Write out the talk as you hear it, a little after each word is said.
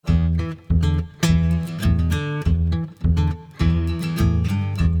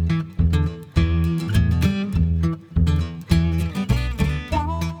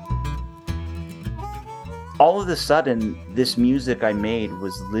all of a sudden, this music I made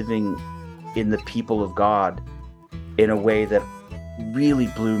was living in the people of God in a way that really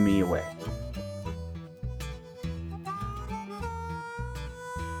blew me away.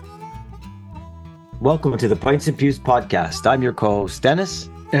 Welcome to the Pints and Pews podcast. I'm your co-host, Dennis.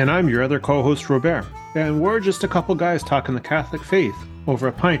 And I'm your other co-host, Robert. And we're just a couple guys talking the Catholic faith over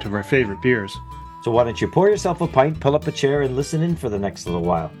a pint of our favorite beers. So why don't you pour yourself a pint, pull up a chair, and listen in for the next little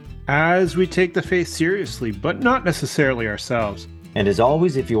while. As we take the faith seriously, but not necessarily ourselves. And as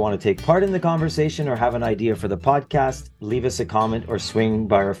always, if you want to take part in the conversation or have an idea for the podcast, leave us a comment or swing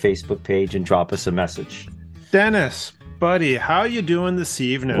by our Facebook page and drop us a message. Dennis, buddy, how you doing this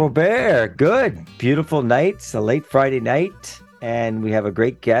evening? Robert, good. Beautiful night. It's a late Friday night, and we have a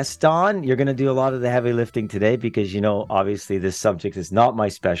great guest on. You're going to do a lot of the heavy lifting today because, obviously this subject is not my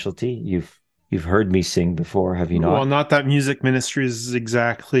specialty. You've heard me sing before, have you not? Well, not that music ministry is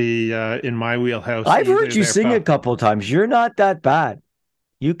exactly in my wheelhouse. I've heard you sing a couple of times. You're not that bad.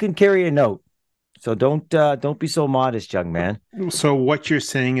 You can carry a note. So don't be so modest, young man. So what you're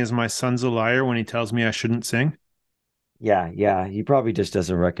saying is my son's a liar when he tells me I shouldn't sing? Yeah. He probably just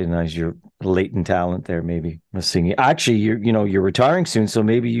doesn't recognize your latent talent there, maybe, with singing. Actually, you're retiring soon, so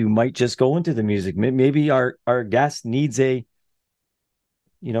maybe you might just go into the music. Maybe our guest needs a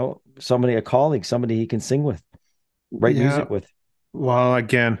colleague, somebody he can sing with, write music with. Well,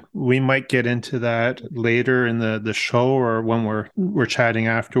 again, we might get into that later in the show or when we're chatting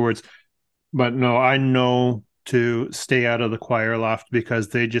afterwards. But no, I know to stay out of the choir loft because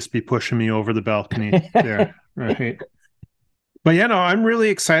they just be pushing me over the balcony there, right? But I'm really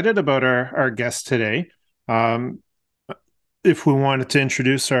excited about our guest today. If we wanted to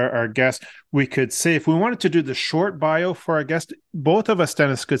introduce our guest, we could say, if we wanted to do the short bio for our guest, both of us,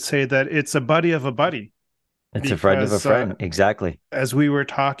 Dennis, could say that it's a buddy of a buddy. It's a friend of a friend. Exactly. As we were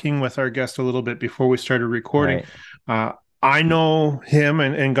talking with our guest a little bit before we started recording, right. I know him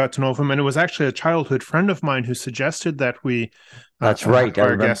and got to know him. And it was actually a childhood friend of mine who suggested that we That's right.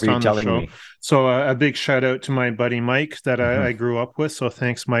 our guest on the show. So a big shout out to my buddy Mike that I grew up with. So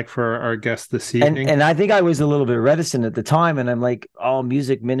thanks, Mike, for our guest this evening. And I think I was a little bit reticent at the time. And I'm like,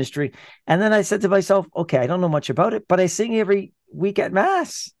 music ministry. And then I said to myself, okay, I don't know much about it, but I sing every week at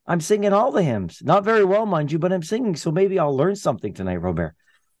Mass. I'm singing all the hymns. Not very well, mind you, but I'm singing. So maybe I'll learn something tonight, Robert.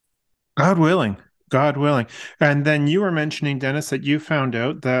 God willing. And then you were mentioning, Dennis, that you found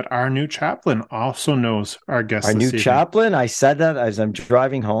out that our new chaplain also knows our guest. Our new chaplain. I said that as I'm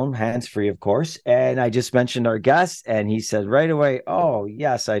driving home, hands-free, of course. And I just mentioned our guest, and he said right away, oh,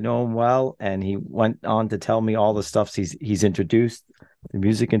 yes, I know him well. And he went on to tell me all the stuff he's introduced the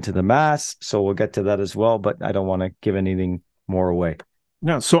music into the Mass. So we'll get to that as well, but I don't want to give anything more away.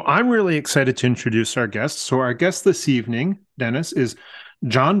 No, so I'm really excited to introduce our guest. So our guest this evening, Dennis, is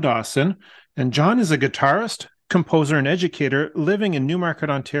John Dawson. And John is a guitarist, composer, and educator living in Newmarket,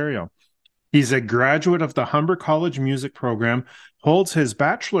 Ontario. He's a graduate of the Humber College Music Program, holds his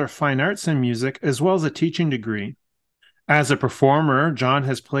Bachelor of Fine Arts in Music, as well as a teaching degree. As a performer, John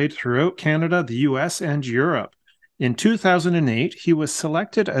has played throughout Canada, the US, and Europe. In 2008, he was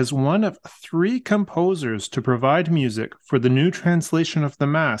selected as one of 3 composers to provide music for the new translation of the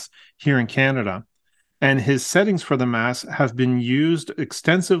Mass here in Canada. And his settings for the Mass have been used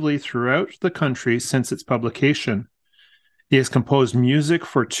extensively throughout the country since its publication. He has composed music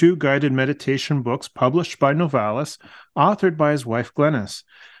for 2 guided meditation books published by Novalis, authored by his wife Glennis,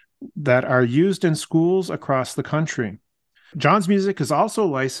 that are used in schools across the country. John's music is also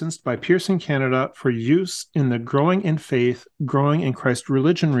licensed by Pearson Canada for use in the Growing in Faith, Growing in Christ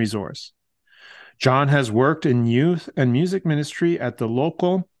Religion resource. John has worked in youth and music ministry at the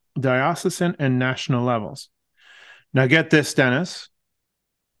local, diocesan, and national levels. Now get this, Dennis.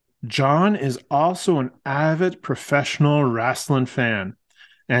 John is also an avid professional wrestling fan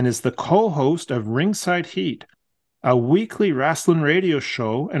and is the co-host of Ringside Heat, a weekly wrestling radio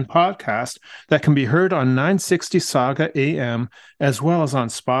show and podcast that can be heard on 960 Saga AM as well as on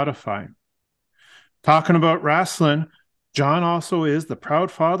Spotify. Talking about wrestling, John also is the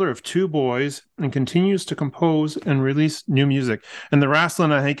proud father of 2 boys and continues to compose and release new music. And the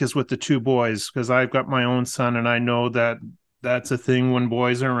wrestling, I think, is with the 2 boys because I've got my own son and I know that that's a thing when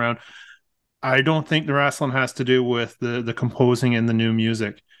boys are around. I don't think the wrestling has to do with the composing and the new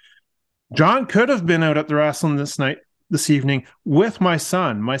music. John could have been out at the wrestling this evening with my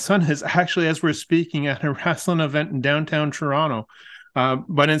son. My son is actually, as we're speaking, at a wrestling event in downtown Toronto.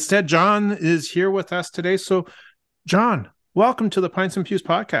 But instead, John is here with us today. So John, welcome to the Pints and Pews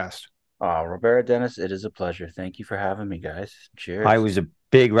podcast. Robert, Dennis, it is a pleasure. Thank you for having me, guys. Cheers. I was a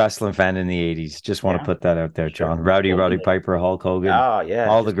big wrestling fan in the 80s. Just want to put that out there, John. Sure. Rowdy Piper, Hulk Hogan. Oh, yeah.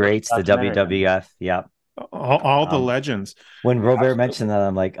 All the greats, the WWF. Yeah. all the legends. When Robert Absolutely. mentioned that,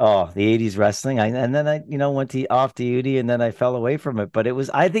 I'm like, oh, the 80s wrestling. And then I, went to off duty and then I fell away from it. But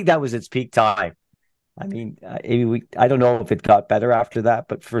I think that was its peak time. I mean, I don't know if it got better after that,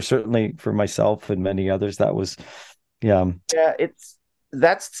 but certainly for myself and many others, that was, yeah. Yeah,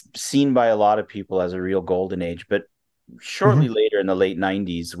 that's seen by a lot of people as a real golden age, but shortly later in the late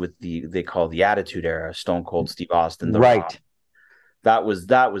 90s with they call the Attitude Era, Stone Cold Steve Austin, The Rock, Right. that was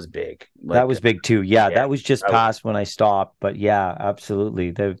big. That was big too. Yeah, yeah, that was just that past when I stopped. But yeah,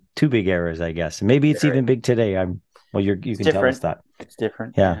 absolutely. The two big eras, I guess. Maybe it's even big today. Well, you can tell us that. It's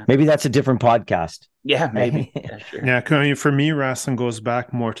different. Yeah. Maybe that's a different podcast. Yeah, maybe. Yeah, sure. Yeah, I mean, for me, wrestling goes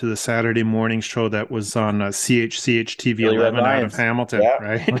back more to the Saturday morning show that was on CHCH TV Billy Red 11 out of Lions. Hamilton, Yeah.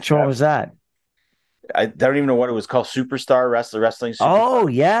 right? Which one was that? I don't even know what it was called. Superstar Wrestling Superstar. Oh,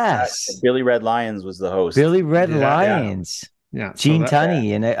 yes. Billy Red Lions was the host. Billy Red Yeah, Lions. Yeah. Gene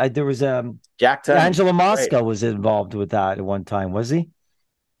Tunney. And there was Jack Tunney. Angela Mosca was involved with that at one time, was he?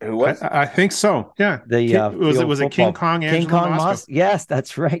 Who was? I think so. Yeah. Was it King Kong? King Kong Mosca? Yes,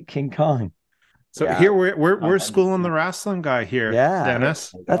 that's right. King Kong. So here we're schooling the wrestling guy here,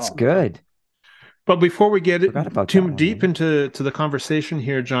 Dennis. That's good. But before we get too deep into the conversation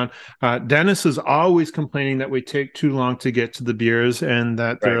here, John, Dennis is always complaining that we take too long to get to the beers and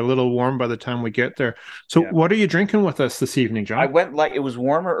that they're a little warm by the time we get there. So what are you drinking with us this evening, John? I went it was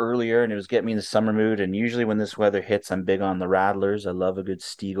warmer earlier and it was getting me in the summer mood. And usually when this weather hits, I'm big on the Radlers. I love a good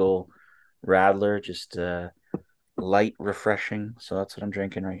Stiegel Radler, just light, refreshing. So that's what I'm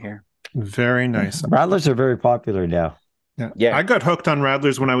drinking right here. Very nice. Radlers are very popular now. Yeah. I got hooked on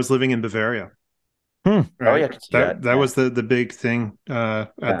Radlers when I was living in Bavaria. Right? Oh yeah, that was the big thing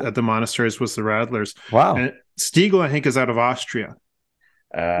at the monasteries was the Radlers. Wow. And Stiegel, I think, is out of Austria.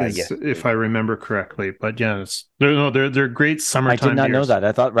 Yes, if I remember correctly. But yeah, they're great summertime. I did not beers. know that.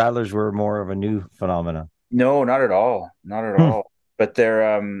 I thought Radlers were more of a new phenomenon. No, not at all. Not at all. But they're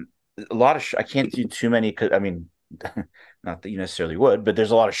a lot of. I can't do too many. I mean, not that you necessarily would, but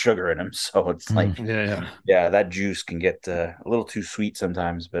there's a lot of sugar in them, so it's like that juice can get a little too sweet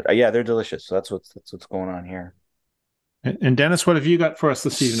sometimes. But they're delicious. So that's what's going on here. And Dennis, what have you got for us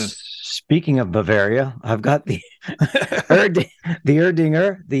this evening? Speaking of Bavaria, I've got the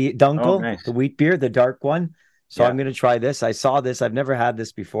Erdinger, the Dunkel, the wheat beer, the dark one. So I'm going to try this. I saw this. I've never had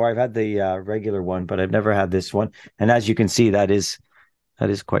this before. I've had the regular one, but I've never had this one. And as you can see, that is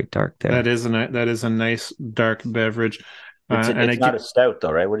quite dark there. That is a nice dark beverage. It's not a stout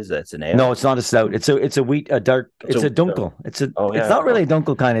though, right? What is that? It's an ale. No, it's not a stout. It's a dark. It's a Dunkel. It's not really a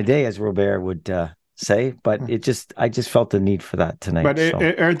Dunkel kind of day, as Robert would say, but I just felt the need for that tonight. But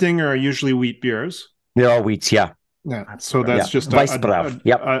Erdinger are usually wheat beers. They're all wheats, yeah. So that's just Weissbrau.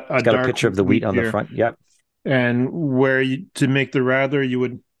 Yep. It's got a picture of the wheat on the front. Yep. And to make the Radler, you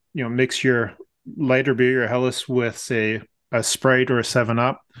would mix your lighter beer, your Helles, with say a Sprite or a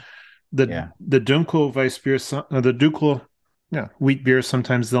 7-Up. The Dunkel Weissbier, the Dunkel wheat beers,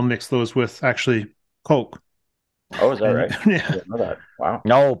 sometimes they'll mix those with actually Coke. Oh, is that right? Yeah. I didn't know that. Wow.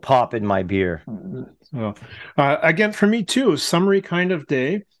 No pop in my beer. So, again, for me too, summery kind of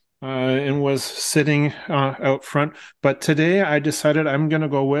day, and was sitting out front. But today I decided I'm going to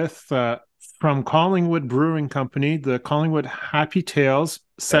go with from Collingwood Brewing Company, the Collingwood Happy Tales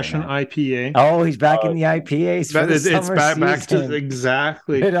Session IPA. Oh, he's back in the IPAs for the summer back to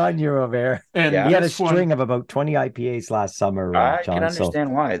exactly. Good on you, Robert. And he had a string of about 20 IPAs last summer. I John, can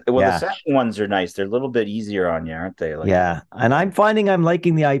understand why. Well, the session ones are nice. They're a little bit easier on you, aren't they? And I'm finding I'm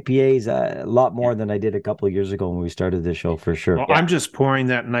liking the IPAs a lot more than I did a couple of years ago when we started the show, for sure. Well, I'm just pouring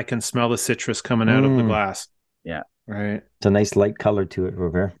that, and I can smell the citrus coming out of the glass. Yeah. Right. It's a nice light color to it,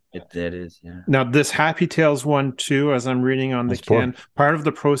 Robert. It is, yeah. Now, this Happy Tales one, too, as I'm reading on the can, part of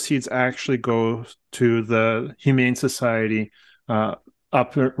the proceeds actually go to the Humane Society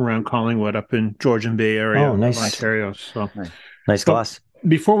up around Collingwood, up in Georgian Bay area of Ontario. So nice glass.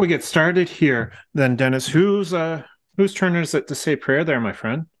 Before we get started here, then, Dennis, whose turn is it to say prayer there, my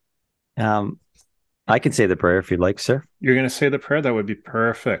friend? I can say the prayer if you'd like, sir. You're going to say the prayer? That would be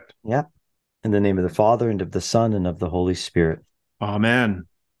perfect. Yeah. In the name of the Father, and of the Son, and of the Holy Spirit. Amen.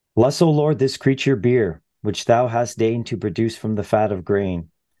 Bless, O Lord, this creature beer, which thou hast deigned to produce from the fat of grain,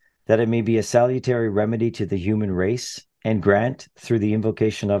 that it may be a salutary remedy to the human race, and grant, through the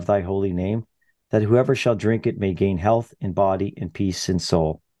invocation of thy holy name, that whoever shall drink it may gain health in body and peace in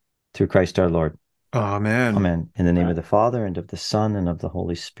soul. Through Christ our Lord. Amen. Amen. In the name of the Father, and of the Son, and of the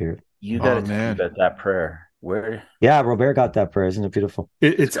Holy Spirit. You got to tell me about that prayer. Where? Yeah, Robert got that prayer. Isn't it beautiful?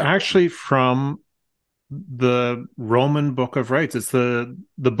 It's actually from the Roman Book of Rites. It's the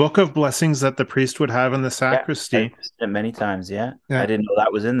book of blessings that the priest would have in the sacristy. I've seen it many times, yeah. I didn't know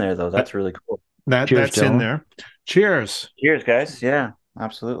that was in there, though. That's really cool. That's Joe. in there. Cheers. Cheers, guys. Yeah,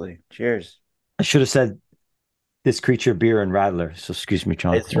 absolutely. Cheers. I should have said this creature, beer, and Radler. So excuse me,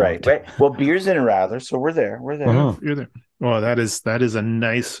 John. It's right. Well, beer's in a Radler, so we're there. We're there. Mm-hmm. You're there. Oh, that is a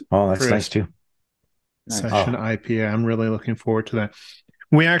nice. Oh, that's nice too. Session IPA. I'm really looking forward to that.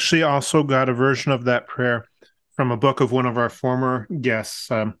 We actually also got a version of that prayer from a book of one of our former guests,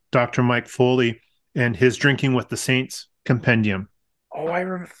 Dr. Mike Foley, and his Drinking with the Saints compendium. Oh, I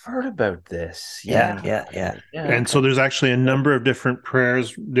heard about this. Yeah. And so there's actually a number of different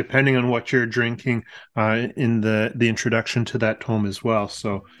prayers depending on what you're drinking in the introduction to that tome as well.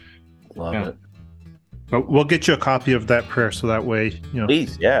 So love it. But we'll get you a copy of that prayer so that way,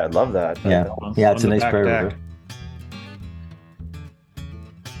 Please, yeah, I'd love that. Yeah, it's a nice prayer.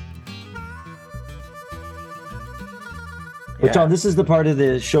 But John, this is the part of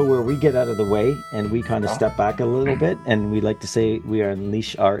the show where we get out of the way and we kind of step back a little bit, and we like to say we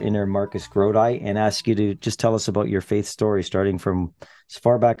unleash our inner Marcus Grodi and ask you to just tell us about your faith story, starting from as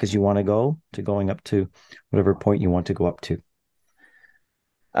far back as you want to go to going up to whatever point you want to go up to.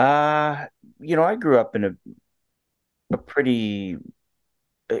 I grew up in a pretty,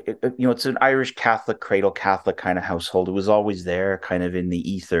 it's an Irish Catholic, cradle Catholic kind of household. It was always there, kind of in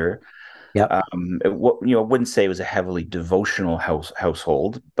the ether. Yeah. I wouldn't say it was a heavily devotional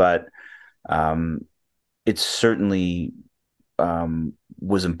household, but it certainly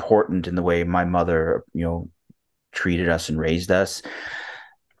was important in the way my mother, treated us and raised us.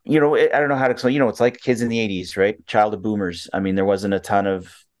 I don't know how to explain. It's like kids in the 80s, right? Child of boomers. I mean, it wasn't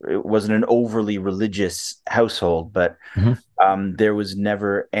an overly religious household, but there was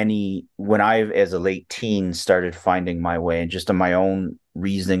never any, when I, as a late teen, started finding my way and just on my own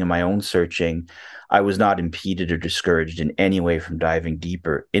reasoning and my own searching, I was not impeded or discouraged in any way from diving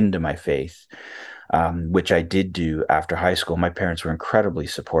deeper into my faith, which I did do after high school. My parents were incredibly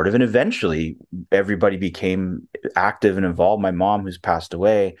supportive, and eventually everybody became active and involved. My mom, who's passed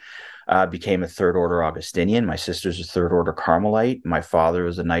away, became a Third Order Augustinian. My sister's a Third Order Carmelite. My father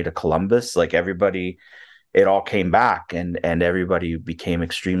was a Knight of Columbus. Like everybody, it all came back, and everybody became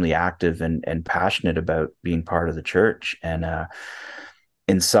extremely active and passionate about being part of the church. And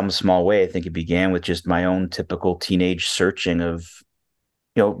in some small way, I think it began with just my own typical teenage searching of,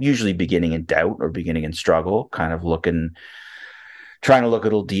 usually beginning in doubt or beginning in struggle, kind of trying to look a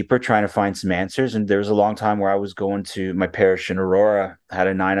little deeper, trying to find some answers. And there was a long time where I was going to my parish in Aurora, had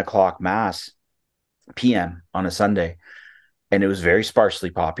a 9:00 mass PM on a Sunday, and it was very sparsely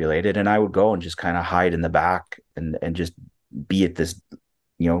populated. And I would go and just kind of hide in the back and just be at this,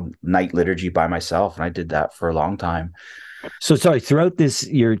 night liturgy by myself. And I did that for a long time. So sorry, throughout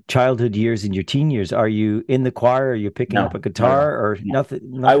your childhood years and your teen years, are you in the choir? Are you picking up a guitar or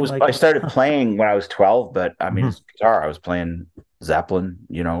nothing? I started playing when I was 12, but I mean, it's guitar. I was playing Zeppelin,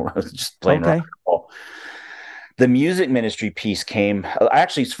 I was just playing rock and roll. The music ministry piece came.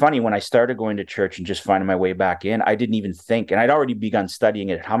 Actually, it's funny, when I started going to church and just finding my way back in, I didn't even think, and I'd already begun studying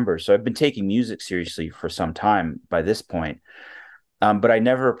it at Humber. So I've been taking music seriously for some time by this point. But I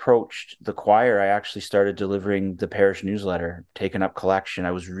never approached the choir. I actually started delivering the parish newsletter, taking up collection.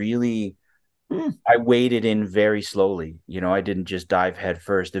 I waded in very slowly. I didn't just dive head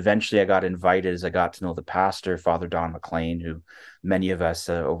first. Eventually, I got invited as I got to know the pastor, Father Don McLean, who many of us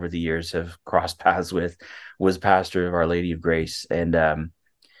over the years have crossed paths with, was pastor of Our Lady of Grace. And,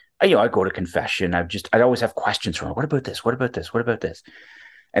 I go to confession. I'd always have questions from him. What about this? What about this? What about this?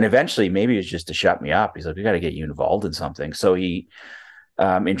 And eventually, maybe it was just to shut me up. He's like, we got to get you involved in something. So he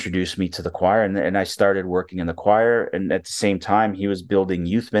introduced me to the choir, and I started working in the choir. And at the same time, he was building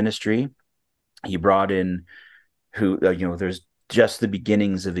youth ministry. He brought in there's just the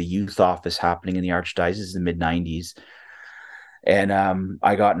beginnings of a youth office happening in the Archdiocese in the mid-90s. And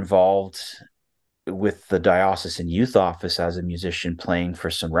I got involved with the diocesan youth office as a musician, playing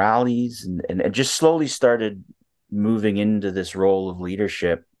for some rallies, and just slowly started moving into this role of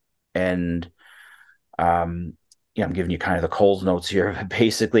leadership. And I'm giving you kind of the Coles notes here, but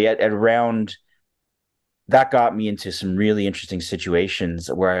basically at around that got me into some really interesting situations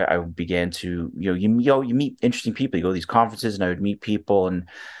where I began to, you meet interesting people. You go to these conferences, and I would meet people, and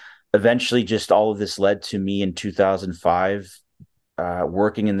eventually just all of this led to me in 2005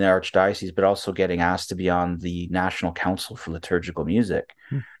 working in the Archdiocese, but also getting asked to be on the National Council for Liturgical Music,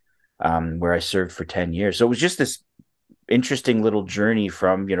 where I served for 10 years. So it was just this interesting little journey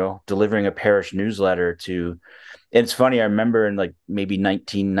from, delivering a parish newsletter to, and it's funny, I remember in like maybe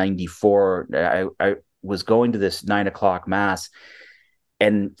 1994, I was going to this 9:00 mass,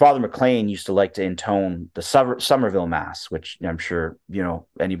 and Father McLean used to like to intone the Somerville Mass, which I'm sure, you know,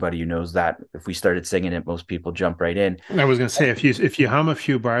 anybody who knows that, if we started singing it, most people jump right in. I was going to say, if you hum a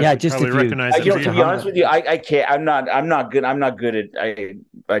few bars, yeah, you just probably if you, recognize it. You know, to be honest with you, I can't. I'm not good. I'm not good at.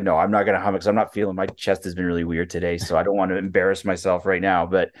 I know I'm not going to hum it because I'm not feeling. My chest has been really weird today, so I don't want to embarrass myself right now.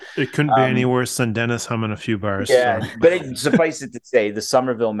 But it couldn't be any worse than Dennis humming a few bars. Yeah, so. but suffice it to say, the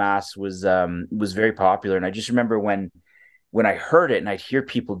Somerville Mass was very popular, and I just remember when I heard it and I'd hear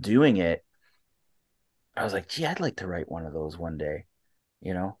people doing it, I was like, gee, I'd like to write one of those one day,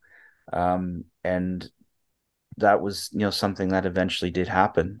 you know? And that was, you know, something that eventually did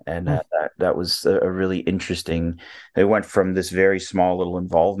happen. And that was a really interesting, it went from this very small little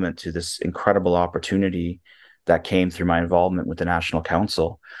involvement to this incredible opportunity that came through my involvement with the National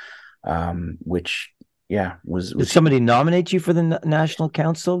Council, which, yeah, was did somebody nominate you for the National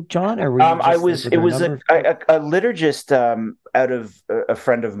Council, John? Or were you I was, it was a liturgist out of a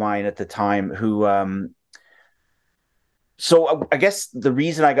friend of mine at the time who, so I guess the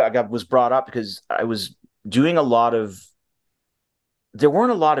reason I got was brought up because I was doing there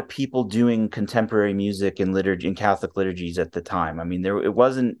weren't a lot of people doing contemporary music in liturgy, in Catholic liturgies at the time. I mean,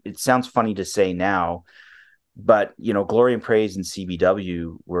 it sounds funny to say now, but you know, Glory and Praise and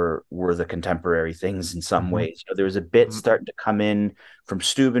CBW were the contemporary things in some ways. You know, there was a bit starting to come in from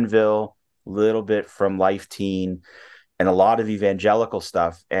Steubenville, a little bit from Life Teen, and a lot of evangelical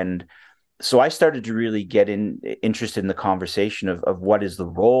stuff. And so I started to really get interested in the conversation of what is the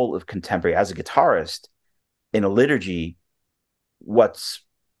role of contemporary as a guitarist in a liturgy, what's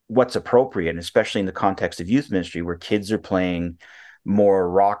appropriate, and especially in the context of youth ministry where kids are playing more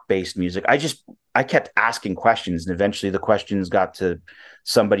rock-based music. I kept asking questions, and eventually the questions got to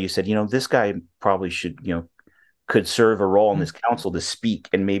somebody who said, you know, this guy probably should, you know, could serve a role in this council to speak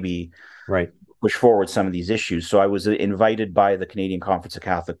and maybe push forward some of these issues. So I was invited by the Canadian Conference of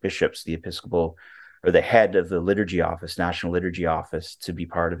Catholic Bishops, the Episcopal, or the head of the liturgy office, National Liturgy Office, to be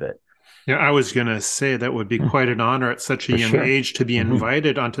part of it. Yeah, I was going to say that would be quite an honor at such a young age to be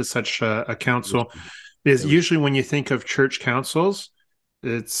invited onto such a council. Because usually when you think of church councils,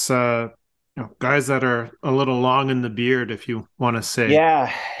 it's you know, guys that are a little long in the beard, if you want to say.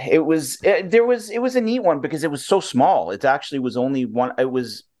 Yeah, it was a neat one because it was so small. It actually was only one. I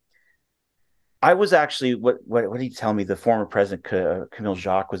was actually what did he tell me? The former president, Camille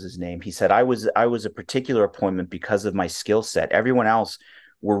Jacques was his name. He said I was a particular appointment because of my skill set. Everyone else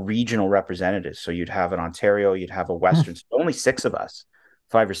were regional representatives. So you'd have an Ontario, you'd have a Western. So only 6 of us,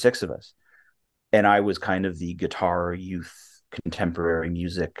 5 or 6 of us, and I was kind of the guitar youth contemporary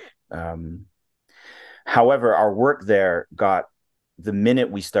music. However, our work there got, the minute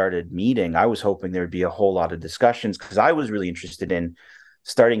we started meeting, I was hoping there'd be a whole lot of discussions because I was really interested in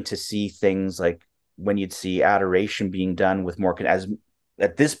starting to see things like when you'd see adoration being done with more, as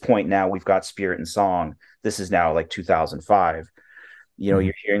at this point now we've got Spirit and Song. This is now like 2005. You know,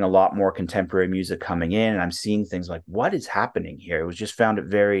 you're hearing a lot more contemporary music coming in, and I'm seeing things like, what is happening here? It was just found it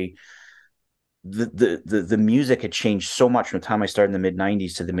very, the music had changed so much from the time I started in the mid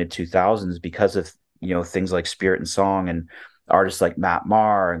 90s to the mid 2000s because of, you know, things like Spirit and Song and artists like Matt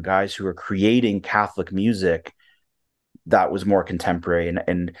Maher and guys who were creating Catholic music that was more contemporary.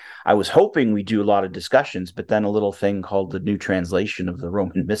 And I was hoping we do a lot of discussions, but then a little thing called the New Translation of the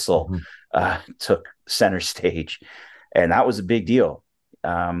Roman Missal took center stage. And that was a big deal,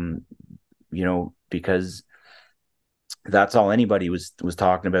 you know, because that's all anybody was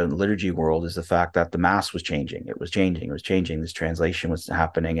talking about in the liturgy world, is the fact that the Mass was changing. It was changing. This translation was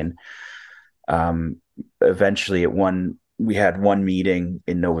happening. And eventually we had one meeting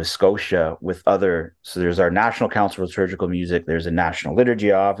in Nova Scotia with so there's our National Council for Liturgical Music, there's a National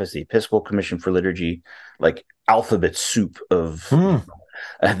Liturgy Office, the Episcopal Commission for Liturgy, like alphabet soup of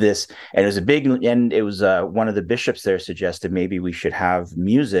this. And it was a big, and it was one of the bishops there suggested maybe we should have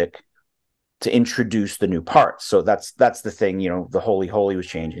music to introduce the new parts. So that's the thing, you know, the Holy Holy was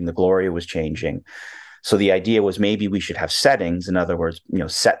changing, the Gloria was changing. So the idea was maybe we should have settings, in other words, you know,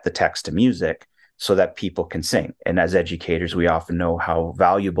 set the text to music so that people can sing. And as educators, we often know how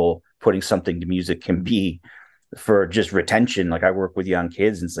valuable putting something to music can be for just retention. Like I work with young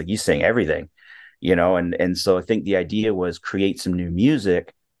kids and it's like, you sing everything, you know? And so I think the idea was create some new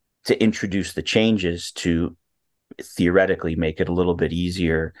music to introduce the changes to theoretically make it a little bit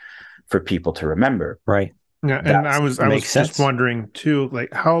easier for people to remember. Right. Yeah. And I was just wondering too,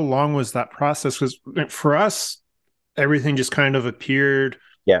 like how long was that process? Because for us, everything just kind of appeared.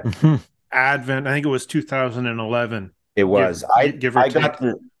 Yeah. Advent, I think it was 2011. It was. Give or take.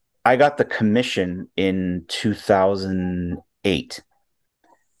 I got the commission in 2008.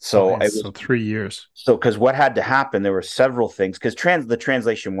 So it was 3 years. So because what had to happen, there were several things because the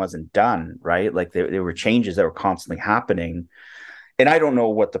translation wasn't done, right? Like there were changes that were constantly happening. And I don't know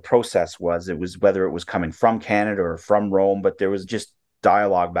what the process was. It was whether it was coming from Canada or from Rome, but there was just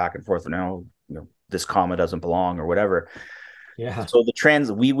dialogue back and forth. This comma doesn't belong or whatever. Yeah. So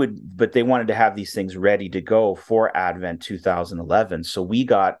but they wanted to have these things ready to go for Advent 2011. So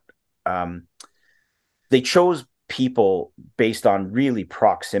they chose people based on really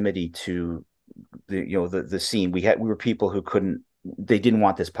proximity to the scene. We were people who they didn't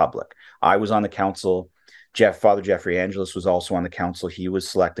want this public. I was on the council. Father Jeffrey Angelus was also on the council. He was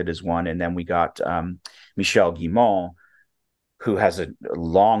selected as one. And then we got Michel Guimont, who has a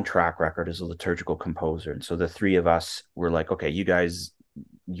long track record as a liturgical composer. And so the three of us were like, okay, you guys,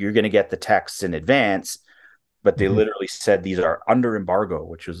 you're going to get the texts in advance. But they literally said these are under embargo,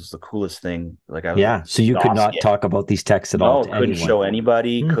 which was the coolest thing. So you could not talk about these texts at all. No, couldn't show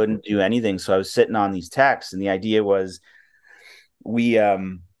anybody, couldn't do anything. So I was sitting on these texts, and the idea was we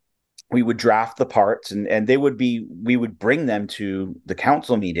would draft the parts, and we would bring them to the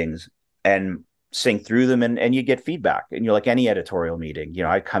council meetings and sing through them, and you get feedback. And you're like any editorial meeting,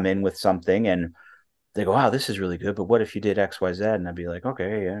 I'd come in with something, and they go, "Wow, this is really good, but what if you did X, Y, Z?" And I'd be like,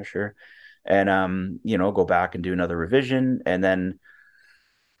 "Okay, yeah, sure." And go back and do another revision, and then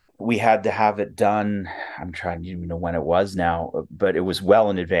we had to have it done. I'm trying to even know when it was now, but it was well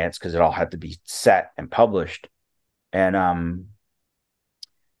in advance because it all had to be set and published. And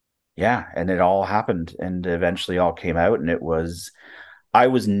and it all happened, and eventually all came out, and I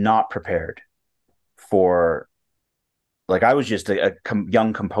was not prepared for, I was just a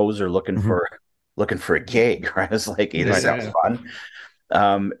young composer looking for a gig, right? I was like, hey, this sounds fun.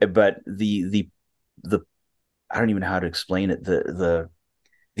 But the I don't even know how to explain it. The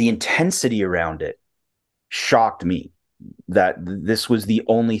intensity around it shocked me, that this was the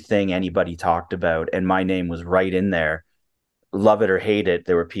only thing anybody talked about, and my name was right in there. Love it or hate it,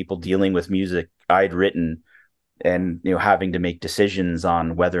 there were people dealing with music I'd written, and having to make decisions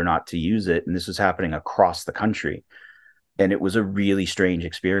on whether or not to use it. And this was happening across the country, and it was a really strange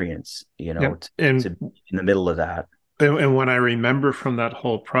experience, to be in the middle of that. And when I remember from that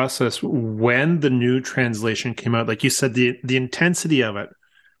whole process, when the new translation came out, like you said, the intensity of it,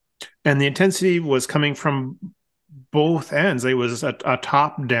 and the intensity was coming from both ends. It was a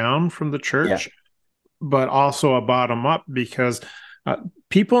top down from the church, but also a bottom up, because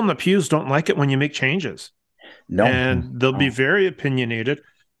people in the pews don't like it when you make changes. No, and they'll be very opinionated.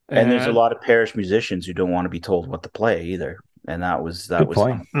 And there's a lot of parish musicians who don't want to be told what to play either. And that was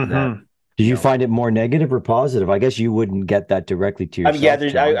point. Did you find it more negative or positive? I guess you wouldn't get that directly to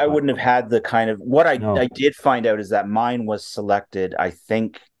yourself. I wouldn't have had the kind of I did find out is that mine was selected, I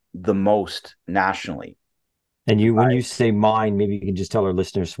think, the most nationally. And when you say mine, maybe you can just tell our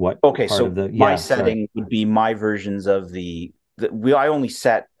listeners what. Okay, so my setting would be my versions of I only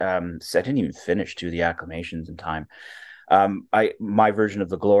set. I didn't even finish the acclamations in time. My version of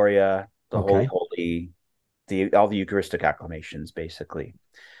the Gloria, the Holy Holy, all the Eucharistic acclamations, basically.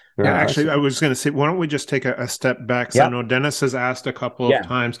 Actually, I was going to say, why don't we just take a step back? Because I know Dennis has asked a couple of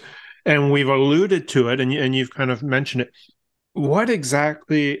times, and we've alluded to it, and you've kind of mentioned it. What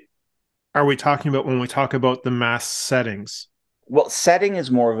exactly are we talking about when we talk about the Mass settings? Well, setting is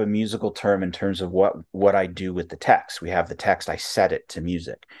more of a musical term in terms of what I do with the text. We have the text, I set it to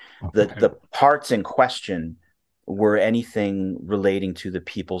music. The parts in question were anything relating to the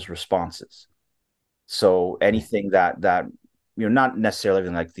people's responses. So anything that not necessarily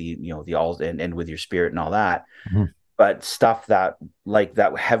everything like the all and with your spirit and all that, but stuff that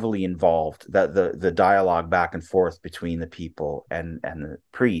heavily involved the dialogue back and forth between the people and the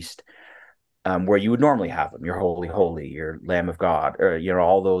priest, where you would normally have them, your Holy Holy, your Lamb of God, or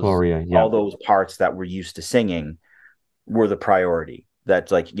all those Gloria, all those parts that we're used to singing were the priority.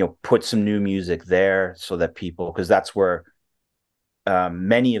 That's put some new music there so that people, because that's where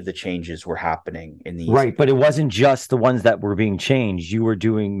many of the changes were happening in these. Right, but it wasn't just the ones that were being changed. You were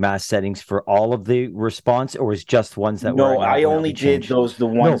doing Mass settings for all of the response, or was just ones that were? No, I only did the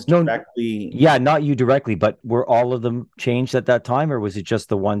ones directly. Yeah, not you directly, but were all of them changed at that time, or was it just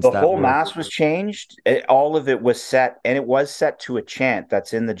the ones the whole Mass was changed? All of it was set, and it was set to a chant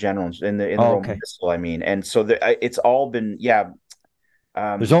that's in the general in the Roman Missal. I mean, and so it's all been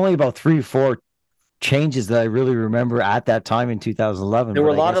there's only about 3 or 4 changes that I really remember at that time in 2011. There were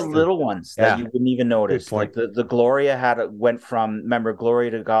a lot of little ones that you wouldn't even notice. Like the Gloria went from, remember, glory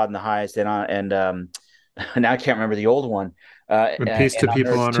to God in the highest, and now I can't remember the old one. Peace to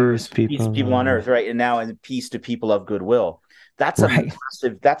people on earth. Peace to people on earth, right? And now and peace to people of goodwill. That's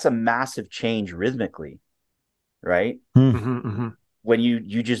a massive change rhythmically, right? when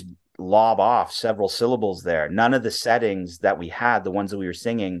you just lob off several syllables there. None of the settings that we had, the ones that we were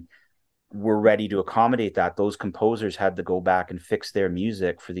singing, were ready to accommodate that. Those composers had to go back and fix their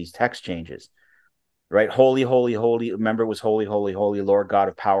music for these text changes. Right? Holy, holy, holy. Remember, it was holy, holy, holy, Lord God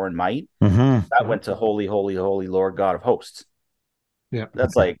of power and might. That went to holy, holy, holy, Lord God of hosts. Yeah,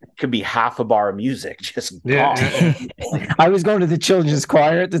 that's like could be half a bar of music just gone. I was going to the children's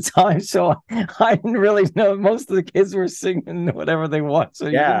choir at the time, so I didn't really know. Most of the kids were singing whatever they want, so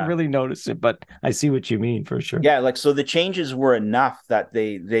you didn't really notice it. But I see what you mean for sure. Yeah, like so the changes were enough that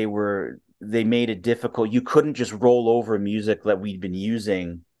they made it difficult. You couldn't just roll over music that we'd been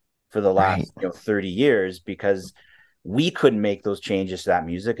using for the last 30 years because we couldn't make those changes to that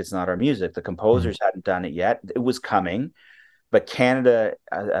music. It's not our music. The composers hadn't done it yet. It was coming. But Canada,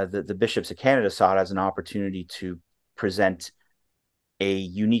 the bishops of Canada saw it as an opportunity to present a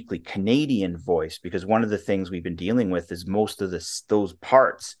uniquely Canadian voice, because one of the things we've been dealing with is most of those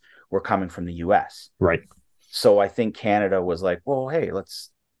parts were coming from the U.S. Right. So I think Canada was like, well, hey, let's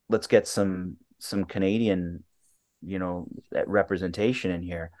get some Canadian, representation in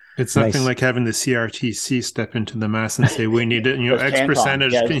here. It's nothing like having the CRTC step into the mass and say we need X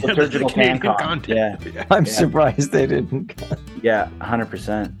percentage liturgical Canadian content. Yeah. I'm surprised they didn't. Yeah,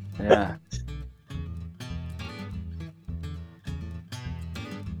 100%. Yeah.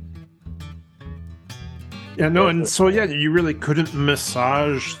 Yeah, no, and so you really couldn't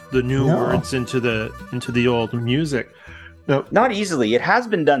massage the new words into the old music. No, not easily. It has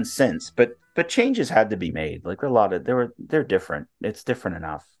been done since, but changes had to be made. Like they're different. It's different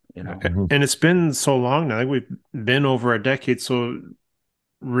enough, And it's been so long now. I think we've been over a decade. So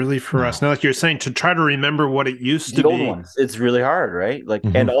really for us now, like you're saying, to try to remember what it used to be. Old ones, it's really hard, right? Like,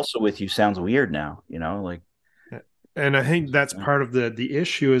 and also with you sounds weird now, like. And I think that's part of the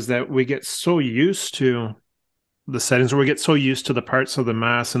issue is that we get so used to the settings, or we get so used to the parts of the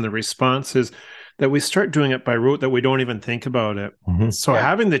mass and the responses that we start doing it by rote that we don't even think about it. So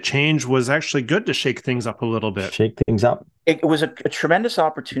having the change was actually good to shake things up a little bit. Shake things up. It was a tremendous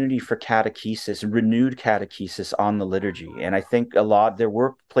opportunity for catechesis, renewed catechesis on the liturgy. And I think there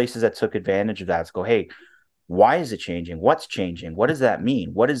were places that took advantage of that to go, hey, why is it changing? What's changing? What does that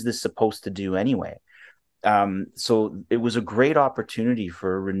mean? What is this supposed to do anyway? So it was a great opportunity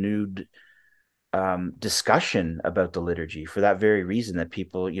for a renewed discussion about the liturgy, for that very reason that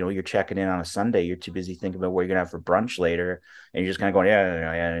people, you're checking in on a Sunday, you're too busy thinking about what you're gonna have for brunch later, and you're just kind of going,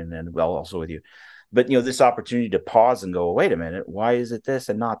 and well, also with you. But this opportunity to pause and go, wait a minute, why is it this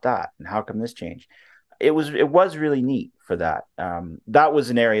and not that, and how come this changed? It was really neat for that. That was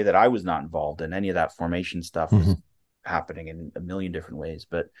an area that I was not involved in. Any of that formation stuff was happening in a million different ways,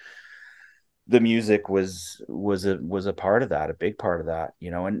 but the music was a part of that, a big part of that,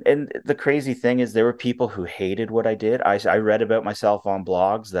 and the crazy thing is there were people who hated what I did. I read about myself on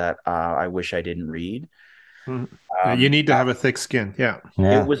blogs that I wish I didn't read. You need to have a thick skin. Yeah.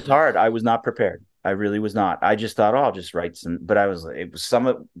 It was hard. I was not prepared. I really was not. I just thought, I'll just write some, but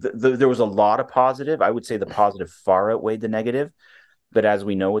there was a lot of positive. I would say the positive far outweighed the negative, but as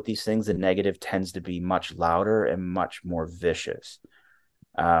we know with these things, the negative tends to be much louder and much more vicious.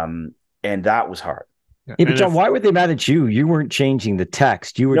 And that was hard. Yeah, but John, why were they mad at you? You weren't changing the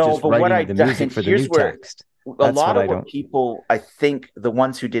text. You were just writing the music for the new text. A lot of what people, I think, the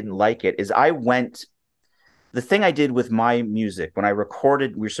ones who didn't like it, is the thing I did with my music when I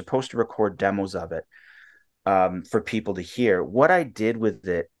recorded, we were supposed to record demos of it for people to hear. What I did with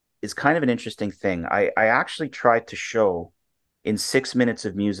it is kind of an interesting thing. I actually tried to show in 6 minutes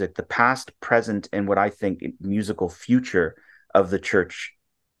of music the past, present, and what I think musical future of the church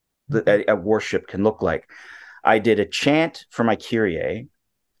that worship can look like. I did a chant for my Kyrie,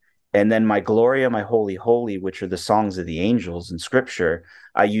 and then my Gloria, my Holy, Holy, which are the songs of the angels in Scripture.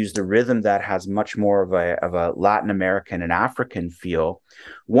 I used a rhythm that has much more of a Latin American and African feel.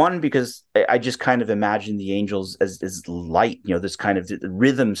 One, because I just kind of imagined the angels as light. This kind of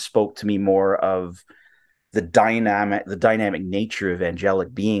rhythm spoke to me more of the dynamic nature of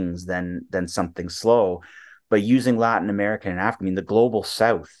angelic beings than something slow. But using Latin American and African, the global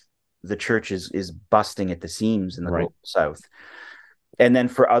South, the church is busting at the seams in the global South. And then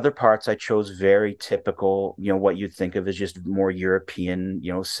for other parts, I chose very typical, what you'd think of as just more European,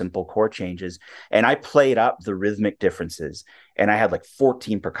 simple chord changes. And I played up the rhythmic differences. And I had like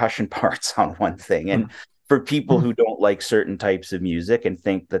 14 percussion parts on one thing. And for people who don't like certain types of music and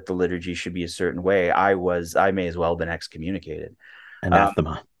think that the liturgy should be a certain way, I may as well have been excommunicated.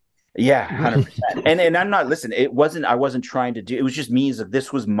 Anathema. Yeah, 100%. And I'm not, listen, I wasn't trying to do, it was just me.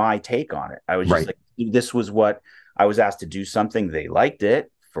 This was my take on it. I was just like, this was what I was asked to do something. They liked it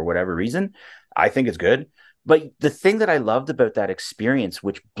for whatever reason. I think it's good. But the thing that I loved about that experience,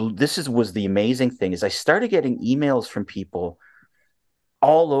 was the amazing thing, is I started getting emails from people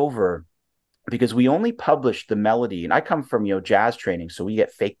all over, because we only published the melody. And I come from, jazz training. So we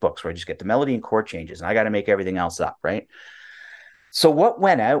get fake books where I just get the melody and chord changes, and I got to make everything else up. Right. So what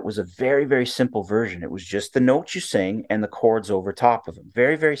went out was a very, very simple version. It was just the notes you sing and the chords over top of them.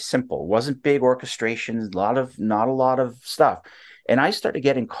 Very, very simple. It wasn't big orchestrations, not a lot of stuff. And I started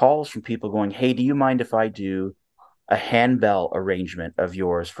getting calls from people going, "Hey, do you mind if I do a handbell arrangement of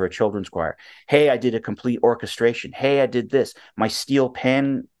yours for a children's choir? Hey, I did a complete orchestration. Hey, I did this. My steel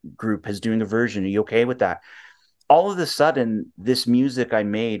pan group is doing a version. Are you okay with that?" All of a sudden, this music I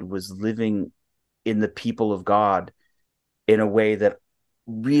made was living in the people of God in a way that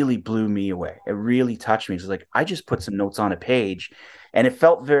really blew me away. It really touched me. It's like I just put some notes on a page, and it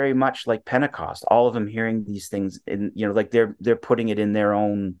felt very much like Pentecost. All of them hearing these things in, like they're putting it in their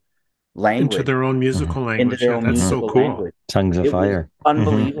own language, into their own musical language. Into their own that's musical so cool. language. Tongues of fire.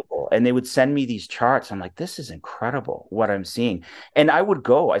 Unbelievable. And they would send me these charts. I'm like, this is incredible what I'm seeing. And I would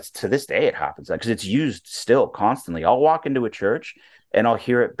go, to this day it happens, because it's used still constantly. I'll walk into a church and I'll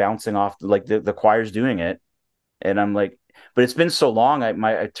hear it bouncing off, like the choir's doing it. And I'm like, but it's been so long.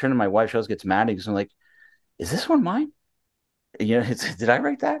 I turn to my wife, she always gets mad because I'm like, is this one mine? Did I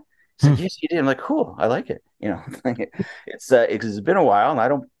write that? It's like, yes, you did. I'm like, cool, I like it. It's been a while and I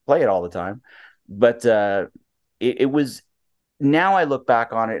don't play it all the time. But it was, now I look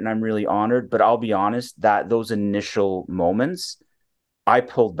back on it and I'm really honored. But I'll be honest, that those initial moments, I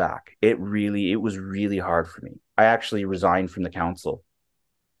pulled back. It was really hard for me. I actually resigned from the council.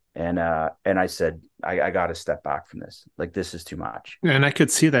 And I said, I got to step back from this. Like, this is too much. And I could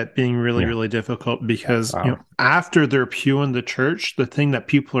see that being really, really difficult, because after their pew in the church, the thing that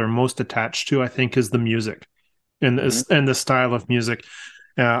people are most attached to, I think, is the music and the style of music.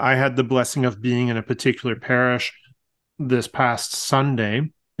 I had the blessing of being in a particular parish this past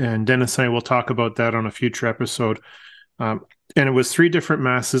Sunday, and Dennis and I will talk about that on a future episode. And it was 3 different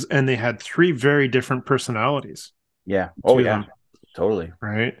masses, and they had 3 very different personalities. Yeah. Oh, yeah. Them. Totally.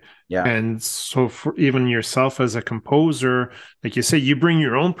 Right. Yeah. And so for even yourself as a composer, like you say, you bring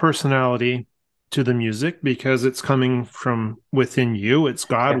your own personality to the music because it's coming from within you. It's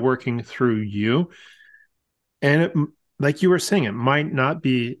God working through you. And it, like you were saying, it might not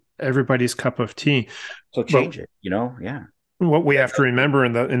be everybody's cup of tea. So change it, Yeah. What we have to remember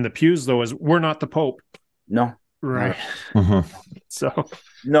in the pews, though, is we're not the Pope. No. Right. So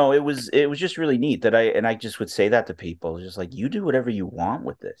no, it was just really neat that I just would say that to people, just like, you do whatever you want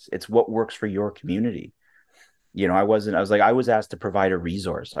with this. It's what works for your community. I was asked to provide a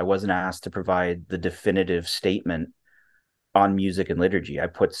resource. I wasn't asked to provide the definitive statement on music and liturgy. I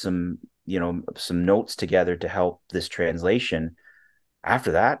put some notes together to help this translation.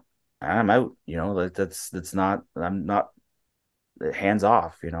 After that, I'm out. I'm not hands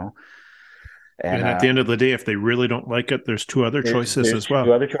off. And at the end of the day, if they really don't like it, there's 2 other choices as well.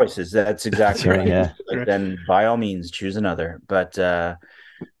 2 other choices. That's exactly right. Yeah. Then by all means, choose another. But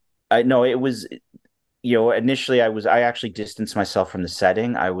I know it was, initially I actually distanced myself from the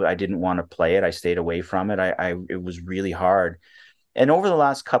setting. I didn't want to play it. I stayed away from it. It was really hard. And over the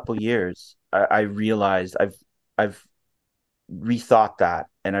last couple of years, I realized I've rethought that,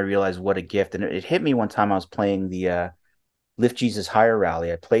 and I realized what a gift. And it hit me one time. I was playing the Lift Jesus Higher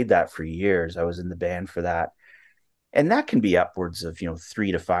rally. I played that for years. I was in the band for that. And that can be upwards of,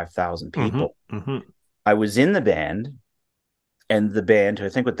 3,000 to 5,000 people. I was in the band, and the band, who I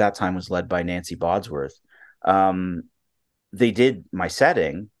think at that time was led by Nancy Bodsworth, they did my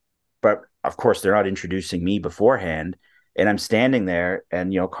setting, but of course they're not introducing me beforehand. And I'm standing there,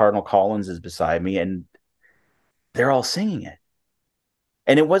 and, Cardinal Collins is beside me, and they're all singing it.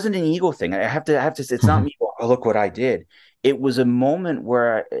 And it wasn't an ego thing. I have to, it's not me. Oh, look what I did. It was a moment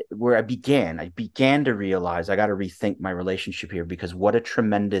where I began to realize I got to rethink my relationship here, because what a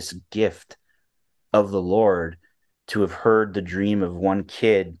tremendous gift of the Lord to have heard the dream of one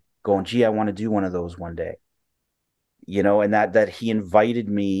kid going, gee, I want to do one of those one day, and that he invited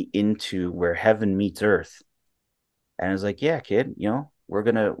me into where heaven meets earth. And I was like, yeah, kid,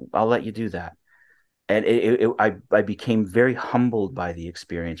 I'll let you do that. And I became very humbled by the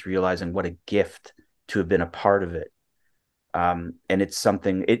experience, realizing what a gift to have been a part of it. And it's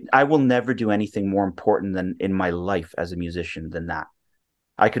something I will never do anything more important than in my life as a musician than that.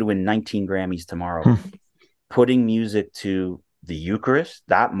 I could win 19 Grammys tomorrow. Putting music to the Eucharist,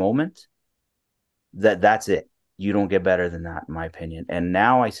 that moment, that's it. You don't get better than that, in my opinion. And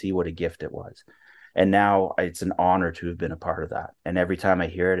now I see what a gift it was. And now it's an honor to have been a part of that. And every time I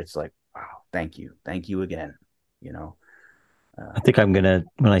hear it, it's like, wow, thank you. Thank you again. I think when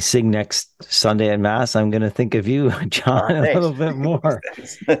I sing next Sunday at Mass, I'm gonna think of you, John, a little bit more.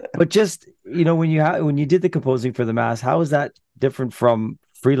 But just, when you did the composing for the Mass, how is that different from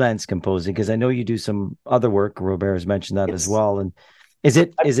freelance composing? Because I know you do some other work. Robert has mentioned that as well. And is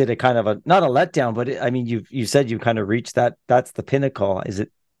it a kind of not a letdown, but you said you kind of reached that's the pinnacle. Is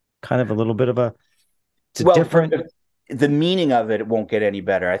it kind of a little bit of different? The meaning of it won't get any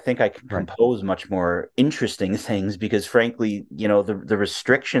better. I think I can compose much more interesting things because, frankly, the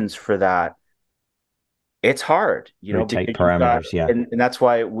restrictions for that, it's hard, Very tight parameters, and that's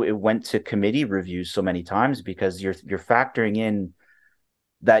why it went to committee reviews so many times, because you're factoring in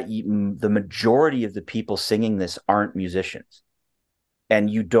that the majority of the people singing this aren't musicians, and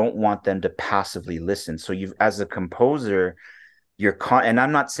you don't want them to passively listen. So as a composer, and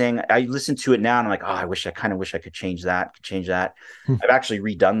I'm not saying, I listen to it now and I'm like, oh, I kind of wish I could change that. I've actually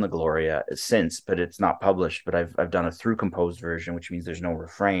redone the Gloria since, but it's not published. But I've done a through composed version, which means there's no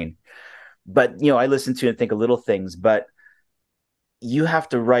refrain. But I listen to it and think of little things. But you have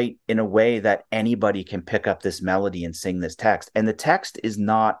to write in a way that anybody can pick up this melody and sing this text. And the text is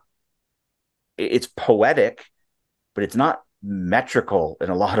not, it's poetic, but it's not metrical in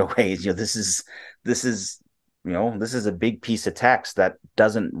a lot of ways. This is a big piece of text that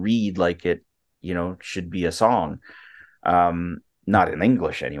doesn't read like it, should be a song. Not in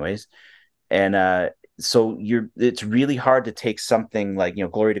English anyways. And so it's really hard to take something like,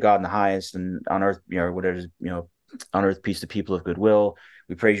 glory to God in the highest, and on earth, whatever, on earth, peace to people of goodwill.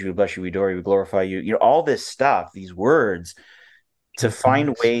 We praise you, we bless you, we adore you, we glorify you. All this stuff, these words, to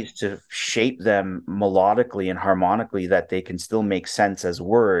find ways to shape them melodically and harmonically that they can still make sense as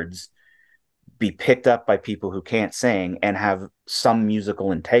words, be picked up by people who can't sing, and have some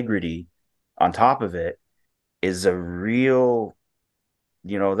musical integrity on top of it, is a real,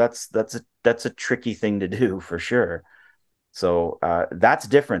 that's a tricky thing to do for sure. So that's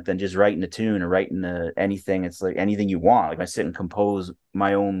different than just writing a tune or writing anything. It's like anything you want. Like, if I sit and compose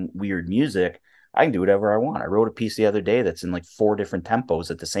my own weird music, I can do whatever I want. I wrote a piece the other day that's in like 4 different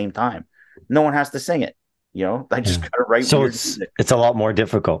tempos at the same time. No one has to sing it. I just gotta write. So it's a lot more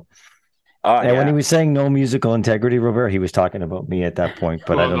difficult. And when he was saying no musical integrity, Robert, he was talking about me at that point.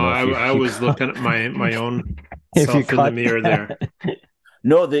 But I don't know. I was looking at my own self in the mirror there.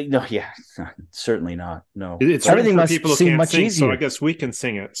 No, certainly not. No, it's everything must seem much easier. So I guess we can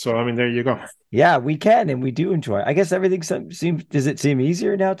sing it. So there you go. Yeah, we can, and we do enjoy it. I guess everything seems. Does it seem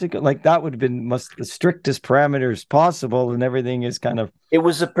easier now to go? Like, that would have been the strictest parameters possible, and everything is kind of. It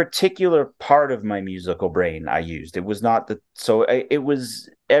was a particular part of my musical brain I used. It was not it was.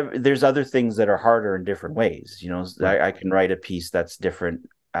 There's other things that are harder in different ways. I can write a piece that's different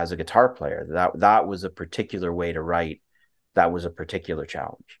as a guitar player. That was a particular way to write. That was a particular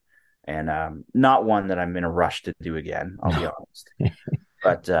challenge, and not one that I'm in a rush to do again, I'll be honest.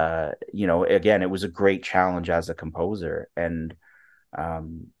 But again, it was a great challenge as a composer, and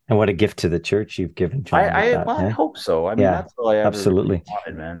what a gift to the church you've given, John. I hope so. I mean, that's all I ever absolutely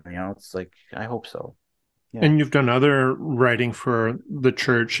wanted, man. It's like, I hope so. Yeah. And you've done other writing for the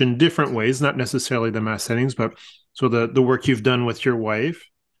church in different ways, not necessarily the mass settings, but so the work you've done with your wife.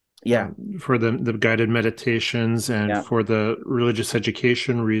 For the guided meditations and for the religious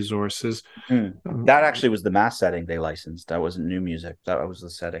education resources. That actually was the mass setting they licensed. That wasn't new music. That was the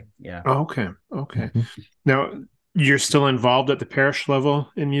setting. Yeah. Oh, okay. Mm-hmm. Now, you're still involved at the parish level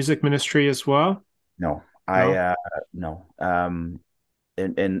in music ministry as well? No, no. And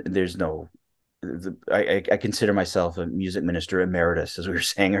there's no. I consider myself a music minister emeritus, as we were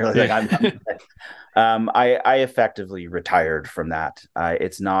saying earlier. Like, I effectively retired from that. I'm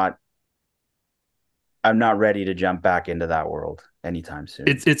not ready to jump back into that world anytime soon.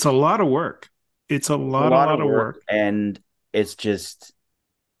 It's a lot of work. It's a lot of work, and it's just,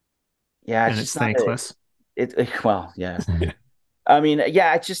 it's thankless. Well, yeah. I mean,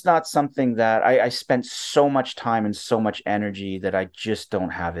 it's just not something that I spent so much time and so much energy that I just don't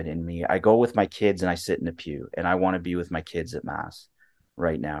have it in me. I go with my kids and I sit in a pew, and I want to be with my kids at Mass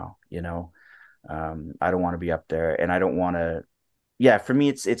right now. I don't want to be up there, and I don't want to. Yeah, for me,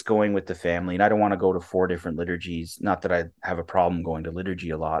 it's going with the family, and I don't want to go to 4 different liturgies. Not that I have a problem going to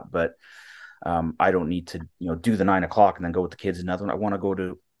liturgy a lot, but I don't need to, do the 9 o'clock and then go with the kids another one. I want to go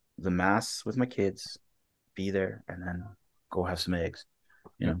to the Mass with my kids, be there, and then go have some eggs.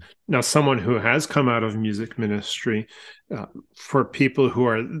 Now, someone who has come out of music ministry, for people who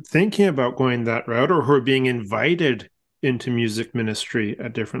are thinking about going that route or who are being invited into music ministry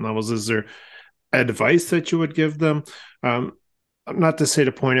at different levels, is there advice that you would give them? Not to say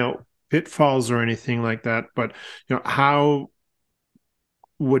to point out pitfalls or anything like that, but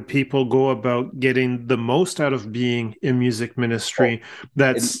would people go about getting the most out of being in music ministry?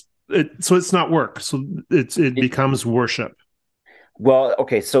 So it's not work. So it becomes worship. Well,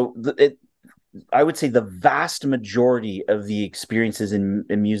 okay. So I would say the vast majority of the experiences in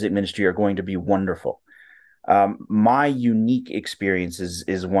music ministry are going to be wonderful. My unique experience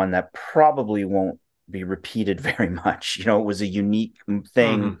is one that probably won't be repeated very much. It was a unique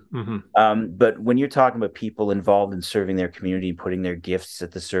thing. But when you're talking about people involved in serving their community, putting their gifts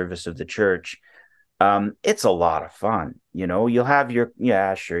at the service of the church, it's a lot of fun. You'll have you're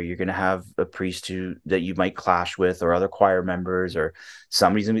going to have a priest that you might clash with, or other choir members, or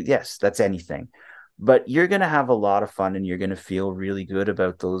somebody's going to be, yes, that's anything. But you're going to have a lot of fun, and you're going to feel really good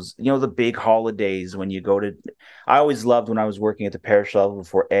about those, the big holidays when you go to. I always loved when I was working at the parish level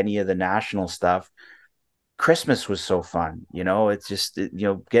before any of the national stuff. Christmas was so fun. It's just,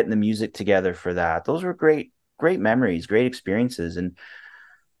 getting the music together for that. Those were great, great memories, great experiences. And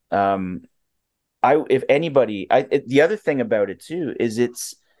the other thing about it too is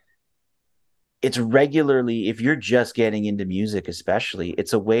it's regularly, if you're just getting into music, especially,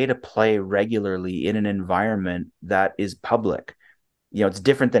 it's a way to play regularly in an environment that is public. It's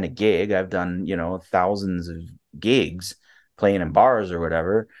different than a gig. I've done, thousands of gigs playing in bars or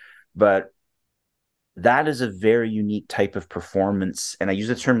whatever, but that is a very unique type of performance. And I use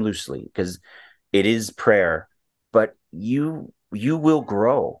the term loosely because it is prayer, but you will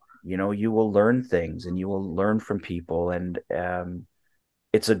grow, you will learn things, and you will learn from people. And,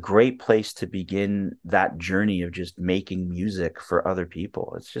 it's a great place to begin that journey of just making music for other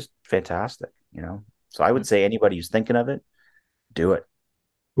people. It's just fantastic, So I would say anybody who's thinking of it, do it.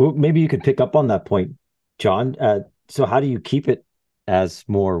 Well, maybe you could pick up on that point, John. So how do you keep it as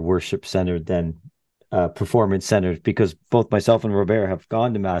more worship centered than performance centered? Because both myself and Robert have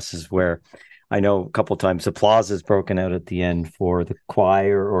gone to masses where I know a couple of times applause has broken out at the end for the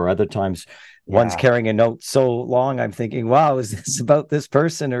choir, or other times one's carrying a note so long, I'm thinking, wow, is this about this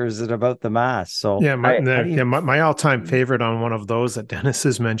person, or is it about the mass? So my all-time favorite on one of those that Dennis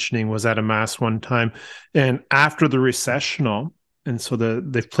is mentioning was at a mass one time, and after the recessional, and so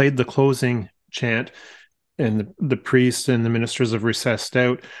they've played the closing chant, and the priest and the ministers have recessed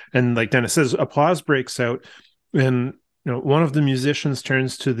out, and like Dennis says, applause breaks out, and one of the musicians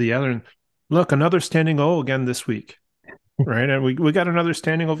turns to the other and, look, another standing O again this week, right? And we got another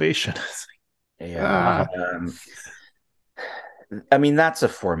standing ovation. Yeah. I mean, that's a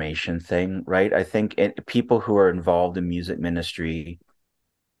formation thing, right? I think people who are involved in music ministry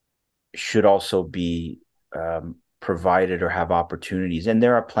should also be provided or have opportunities. And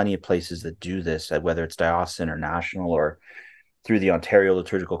there are plenty of places that do this, whether it's Dawson or national or through the Ontario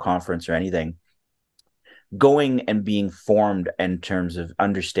Liturgical Conference or anything. Going and being formed in terms of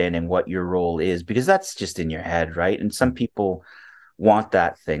understanding what your role is, because that's just in your head, right? And some people want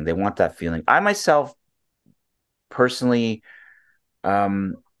that thing. They want that feeling. I myself personally,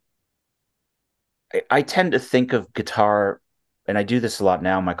 I tend to think of guitar, and I do this a lot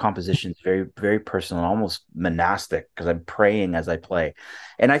now. My composition is very, very personal, almost monastic, because I'm praying as I play.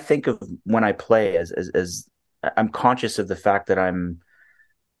 And I think of when I play as I'm conscious of the fact that I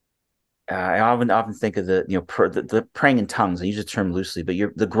often think of the praying in tongues. I use the term loosely, but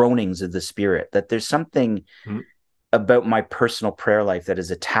the groanings of the spirit, that there's something about my personal prayer life that is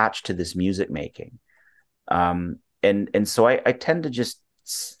attached to this music making. And so I tend to just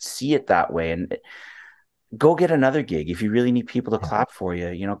see it that way, and go get another gig. If you really need people to clap for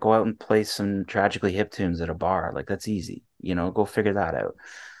you, go out and play some Tragically Hip tunes at a bar. Like, that's easy, go figure that out.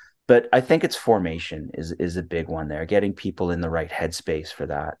 But I think it's formation is a big one there, getting people in the right headspace for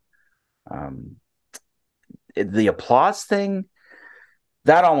that. The applause thing,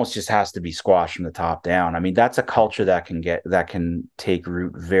 that almost just has to be squashed from the top down. I mean, that's a culture that can take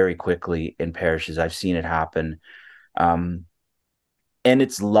root very quickly in parishes. I've seen it happen. And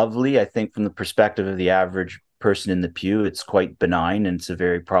it's lovely. I think from the perspective of the average person in the pew, it's quite benign, and it's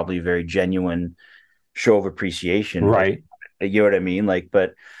probably a very genuine show of appreciation. Right. You know what I mean?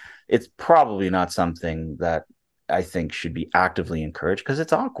 But it's probably not something that I think should be actively encouraged, because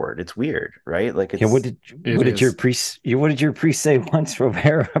it's awkward. It's weird, right? What did your priest say once,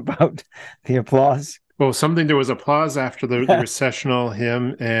 Robert, about the applause? Well, there was applause after the recessional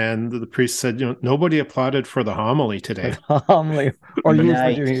hymn, and the priest said, nobody applauded for the homily today. Homily, or you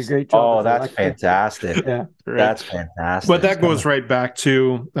were doing a great job. Oh, that's fantastic. Yeah, right. That's fantastic. But that goes right back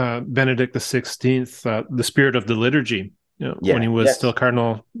to Benedict XVI, the spirit of the liturgy, when he was still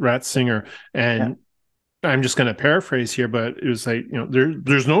Cardinal Ratzinger. And I'm just going to paraphrase here, but it was like,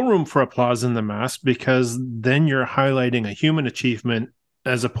 there's no room for applause in the Mass, because then you're highlighting a human achievement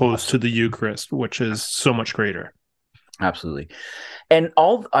as opposed to the Eucharist, which is so much greater. Absolutely. And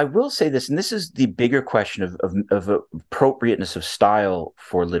I will say this, and this is the bigger question of appropriateness of style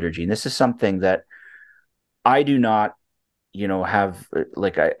for liturgy. And this is something that I do not, have,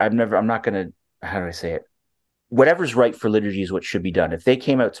 like, I'm not going to, how do I say it? Whatever's right for liturgy is what should be done. If they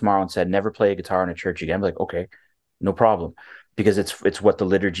came out tomorrow and said, never play a guitar in a church again, I'm like, okay, no problem, because it's what the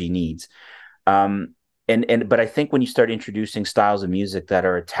liturgy needs. But I think when you start introducing styles of music that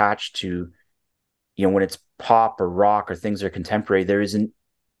are attached to, when it's pop or rock or things that are contemporary, there is a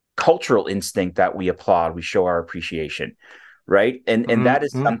cultural instinct that we applaud, we show our appreciation, right? And that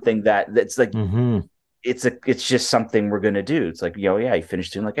is something that's like, it's just something we're going to do. It's like, yeah, you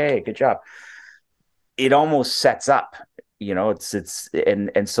finished doing, like, hey, good job. It almost sets up,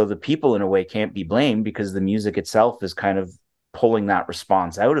 and so the people in a way can't be blamed, because the music itself is kind of pulling that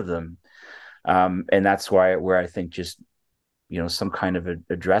response out of them. And that's where I think just, some kind of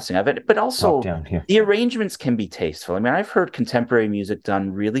addressing of it, but also the arrangements can be tasteful. I mean, I've heard contemporary music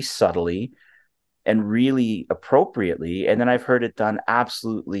done really subtly and really appropriately, and then I've heard it done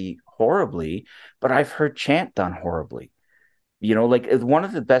absolutely horribly, but I've heard chant done horribly. Like, one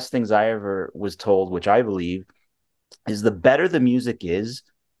of the best things I ever was told, which I believe, is the better the music is,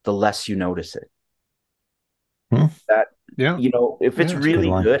 the less you notice it. That, if it's really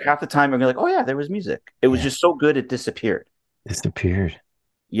good, half the time I'm like, oh yeah, there was music. It was just so good it disappeared.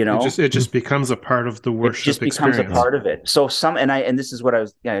 It just becomes a part of the worship. It just becomes a part of it. So and this is what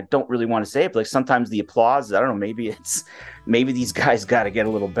I don't really want to say, but like sometimes the applause, I don't know, maybe these guys got to get a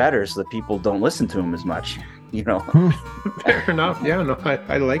little better so that people don't listen to them as much. Fair enough. Yeah, no,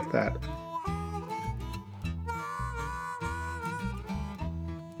 I like that.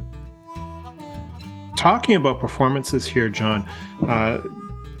 Talking about performances here, John,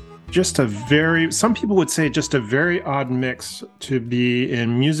 some people would say just a very odd mix to be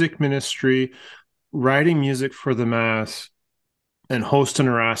in music ministry, writing music for the Mass, and hosting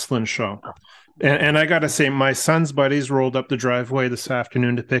a wrestling show. And I got to say, my son's buddies rolled up the driveway this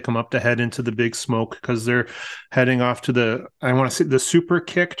afternoon to pick him up to head into the Big Smoke, because they're heading off to the Super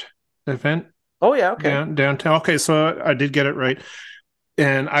Kicked event. Oh, yeah, okay. Downtown. Okay, so I did get it right.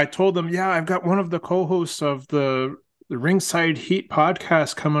 And I told them, yeah, I've got one of the co-hosts of the Ringside Heat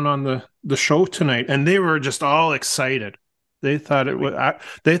podcast coming on the show tonight. And they were just all excited. They thought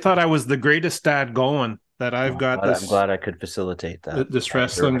I was the greatest dad going. That I'm glad I could facilitate that. This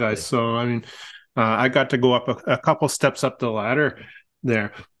wrestling guy. So, I mean, I got to go up a couple steps up the ladder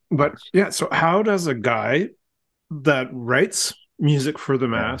there. But yeah, so how does a guy that writes music for the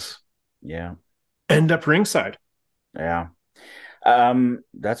Mass end up ringside? Yeah.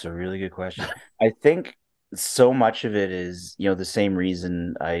 That's a really good question. I think so much of it is, the same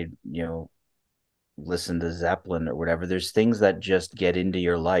reason I, listen to Zeppelin or whatever. There's things that just get into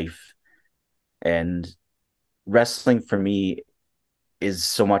your life, and wrestling for me is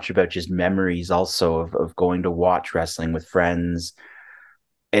so much about just memories also of going to watch wrestling with friends.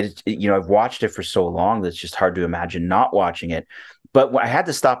 And I've watched it for so long that it's just hard to imagine not watching it. But I had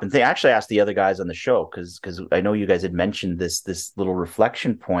to stop and think. I actually asked the other guys on the show, because I know you guys had mentioned this little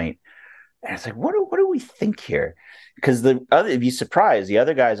reflection point, and it's like, what do we think here? Because you'd be surprised, the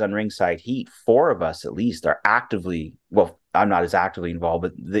other guys on Ringside Heat, 4 of us at least, are actively, well, I'm not as actively involved,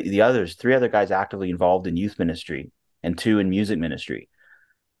 but the others, 3 other guys actively involved in youth ministry and 2 in music ministry.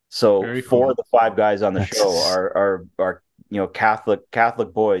 So very 4 cool. Of the 5 guys on the show are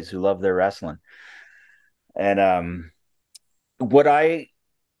Catholic boys who love their wrestling. And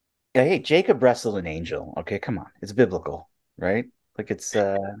Jacob wrestled an angel. Okay, come on, it's biblical, right? Like it's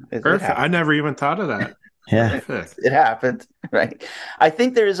perfect. I never even thought of that. Yeah, it happened, right? I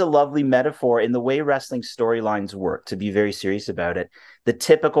think there is a lovely metaphor in the way wrestling storylines work, to be very serious about it. The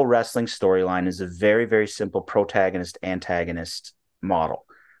typical wrestling storyline is a very, very simple protagonist-antagonist model.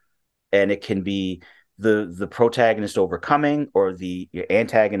 And it can be the protagonist overcoming or the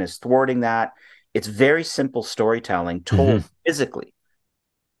antagonist thwarting that. It's very simple storytelling told physically.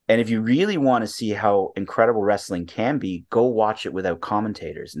 And if you really want to see how incredible wrestling can be, go watch it without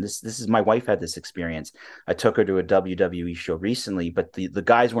commentators. And this is, my wife had this experience. I took her to a WWE show recently, but the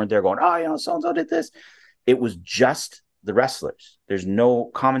guys weren't there going, oh, so-and-so did this. It was just the wrestlers. There's no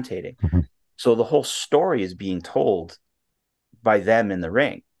commentating. So the whole story is being told by them in the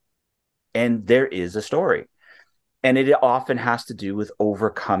ring. And there is a story. And it often has to do with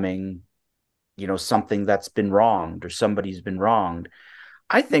overcoming, something that's been wronged or somebody's been wronged.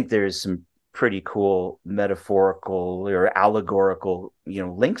 I think there's some pretty cool metaphorical or allegorical,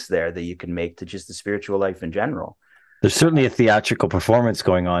 links there that you can make to just the spiritual life in general. There's certainly a theatrical performance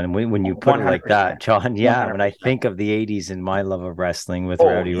going on when you put 100%. It like that, John. Yeah, 100%. When I think of the 80s and my love of wrestling with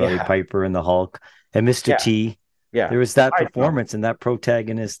Rowdy Roddy Piper and the Hulk and Mr. T. Yeah. There was that performance and that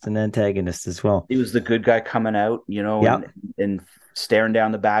protagonist and antagonist as well. He was the good guy coming out, and staring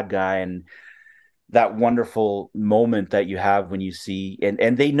down the bad guy, and that wonderful moment that you have when you see,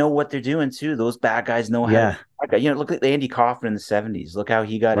 and they know what they're doing too. Those bad guys know how to, look at Andy Kaufman in the 70s. Look how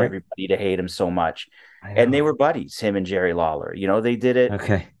he got everybody to hate him so much. And they were buddies, him and Jerry Lawler. They did it.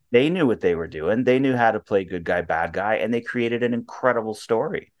 Okay. They knew what they were doing. They knew how to play good guy, bad guy, and they created an incredible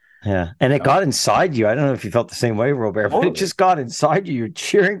story. Yeah. And it got inside you. I don't know if you felt the same way, Robert, but it just got inside you. You're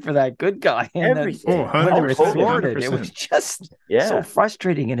cheering for that good guy. And everything. When they were thwarted, it was just so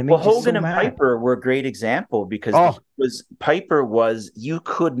frustrating. And it made Hogan and Piper were a great example because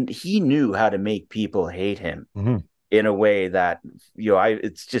he knew how to make people hate him in a way that,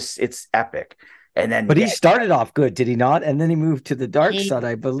 it's epic. But he started off good, did he not? And then he moved to the dark side,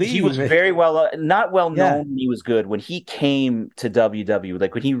 I believe. He was very not well known. He was good when he came to WWE.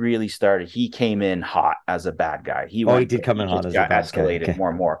 Like when he really started, he came in hot as a bad guy. He did come in hot as a bad guy. Escalated more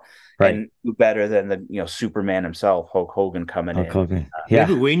and more, and better than the Superman himself, Hulk Hogan coming in. Hogan.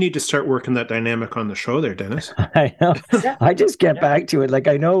 Maybe we need to start working that dynamic on the show, there, Dennis. I know. I just get back to it. Like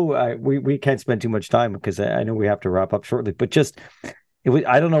I know we can't spend too much time because I know we have to wrap up shortly, but just. It was,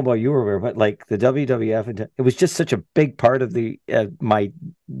 I don't know about you, Robert, but like the WWF, it was just such a big part of my.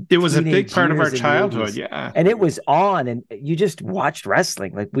 It was a big part of our childhood, and it was on, and you just watched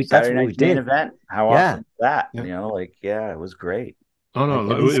wrestling. Like that's what we did. Main event. How often was that? Yeah. It was great. Oh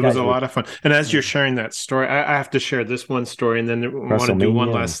no, it was a lot of fun. And as you're sharing that story, I have to share this one story, and then I want to do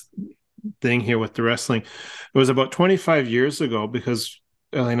one last thing here with the wrestling. It was about 25 years ago because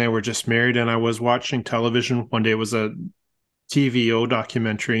Ellie and I were just married, and I was watching television one day. It was a TVO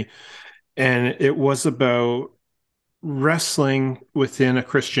documentary, and it was about wrestling within a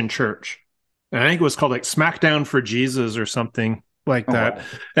Christian church. And I think it was called like SmackDown for Jesus or something like that. Wow.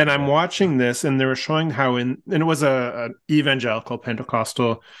 And I'm watching this, and they were showing how and it was a evangelical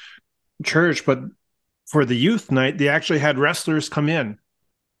Pentecostal church, but for the youth night, they actually had wrestlers come in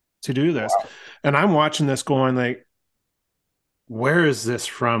to do this. Wow. And I'm watching this going like, where is this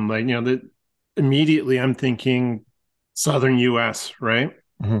from? Like, immediately I'm thinking Southern U.S., right?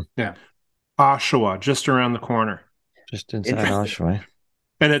 Mm-hmm. Yeah. Oshawa, just around the corner. Just inside Oshawa.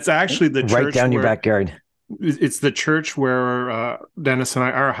 And it's actually the church right down your backyard. It's the church where Dennis and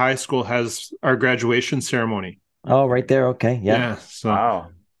our high school has our graduation ceremony. Oh, right there. Okay. Yeah. So, wow.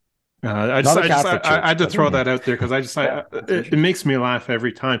 I had to throw that out there because it makes me laugh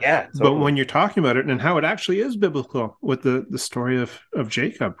every time. Yeah. Totally. But when you're talking about it and how it actually is biblical with the story of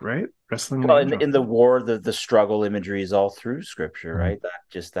Jacob, right? Wrestling. Well, in the war, the struggle imagery is all through Scripture, right?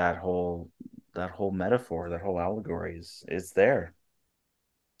 That whole metaphor, that whole allegory is there.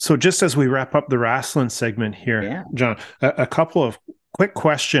 So just as we wrap up the wrestling segment here, John, a couple of quick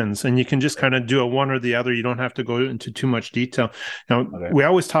questions, and you can just kind of do a one or the other. You don't have to go into too much detail. Now, we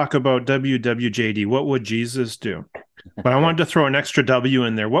always talk about WWJD. What would Jesus do? But I wanted to throw an extra W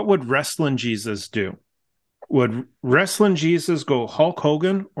in there. What would wrestling Jesus do? Would wrestling Jesus go Hulk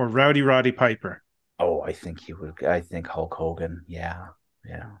Hogan or Rowdy Roddy Piper? Oh, I think he would. I think Hulk Hogan. Yeah.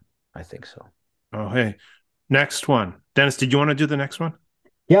 I think so. Oh, hey. Next one. Dennis, did you want to do the next one?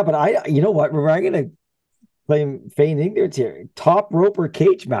 Yeah, but you know what? I'm going to feign ignorance here. Top rope or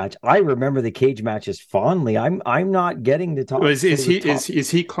cage match? I remember the cage matches fondly. I'm not getting the top. Is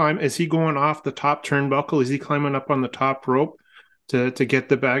he going off the top turnbuckle? Is he climbing up on the top rope to get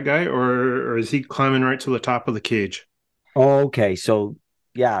the bad guy, or is he climbing right to the top of the cage? Okay, so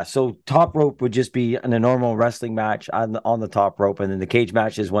top rope would just be in a normal wrestling match on the top rope, and then the cage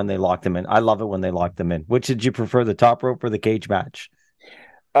match is when they lock them in. I love it when they lock them in. Which did you prefer, the top rope or the cage match?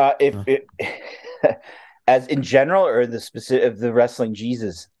 As in general, or the specific of the wrestling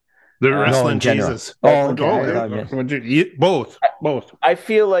Jesus? The wrestling Jesus. Both. I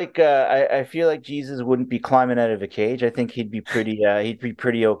feel like I feel like Jesus wouldn't be climbing out of a cage. I think he'd be pretty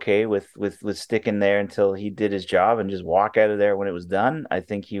okay with sticking there until he did his job and just walk out of there when it was done. I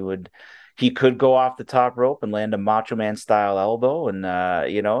think he could go off the top rope and land a Macho Man style elbow, and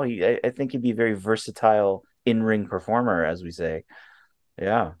I think he'd be a very versatile in-ring performer, as we say.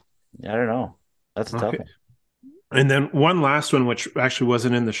 Yeah, I don't know. That's a tough one. And then one last one, which actually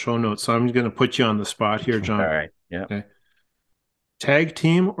wasn't in the show notes, so I'm going to put you on the spot here, John. All right. Yeah. Okay. Tag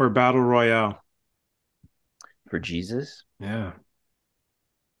team or battle royale? For Jesus? Yeah.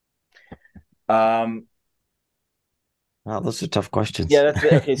 Wow, those are tough questions. Yeah, that's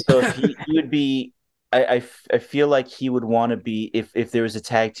okay. So he would be. I feel like he would want to be, if there was a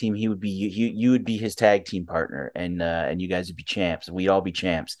tag team, he would be you would be his tag team partner, and you guys would be champs. We'd all be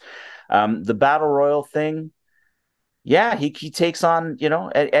champs. The battle royal thing, Yeah, he takes on,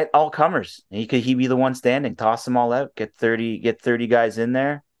 at all comers. He be the one standing, toss them all out, get 30 guys in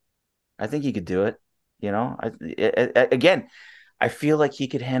there. I think he could do it. Again, I feel like he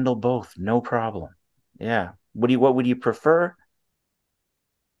could handle both, no problem. Yeah. What would you prefer?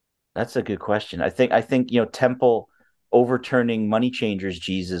 That's a good question. I think Temple overturning money changers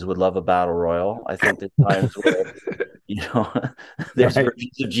Jesus would love a battle royal. I think there's times where there's Right.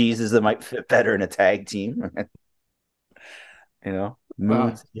 versions of Jesus that might fit better in a tag team.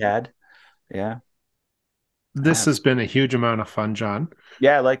 Moods he had. Yeah. This has been a huge amount of fun, John.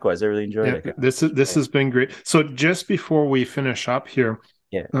 Yeah, likewise. I really enjoyed it. This has been great. So just before we finish up here,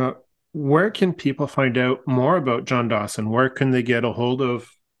 where can people find out more about John Dawson? Where can they get a hold of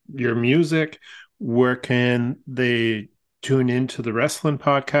your music? Where can they tune into the wrestling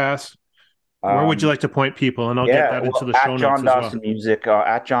podcast? Where would you like to point people? And I'll get that into the show notes as well. Music,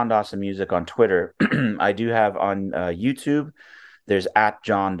 at John Dawson Music on Twitter. I do have on YouTube. There's at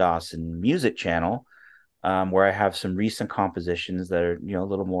John Dawson Music channel, where I have some recent compositions that are a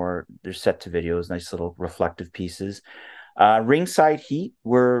little more. They're set to videos, nice little reflective pieces. Ringside Heat,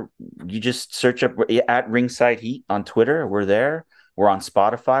 where you just search up at Ringside Heat on Twitter. We're there. We're on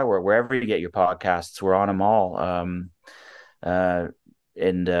Spotify. Wherever you get your podcasts. We're on them all.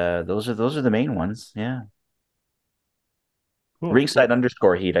 And those are the main ones. Yeah. Cool. Ringside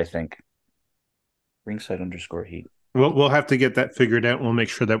 _ Heat, I think. Ringside _ Heat. We'll have to get that figured out. We'll make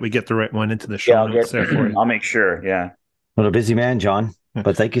sure that we get the right one into the show notes there for you. I'll make sure. Yeah. What a busy man, John.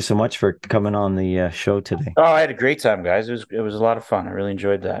 But thank you so much for coming on the show today. Oh, I had a great time, guys. It was a lot of fun. I really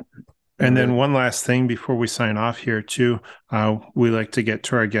enjoyed that. And then one last thing before we sign off here too, we like to get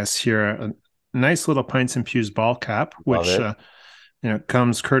to our guests here a nice little Pints and Pews ball cap, which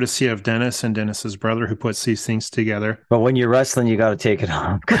comes courtesy of Dennis and Dennis's brother who puts these things together. But when you're wrestling, you got to take it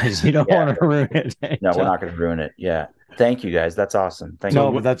off because you don't want to ruin it. No, we're not going to ruin it. Yeah. Thank you, guys. That's awesome. Thank you.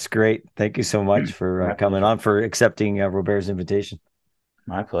 No, but that's great. Thank you so much for coming on, for accepting Robert's invitation.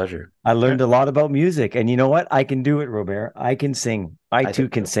 My pleasure. I learned a lot about music, and you know what? I can do it, Robert. I can sing. I too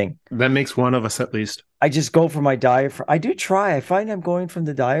can sing. That makes one of us at least. I just go for my diaphragm. I do try. I find I'm going from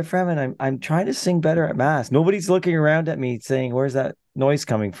the diaphragm, and I'm trying to sing better at Mass. Nobody's looking around at me saying, "Where's that noise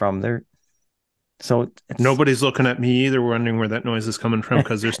coming from?" Nobody's looking at me either, wondering where that noise is coming from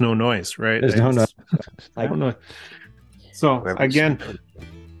because there's no noise, right? There's no noise. I don't know. So again,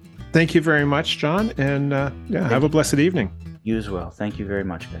 thank you very much, John, and have a blessed evening. You as well. Thank you very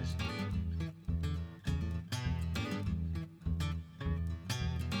much, guys.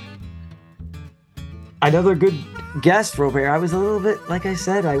 Another good guest, Robert. I was a little bit, like I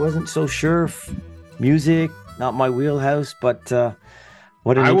said, I wasn't so sure. Music, not my wheelhouse, but I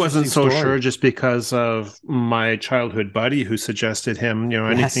wasn't so story. sure just because of my childhood buddy who suggested him,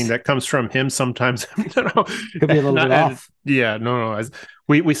 anything that comes from him sometimes, could be a little bit off. Yeah, no.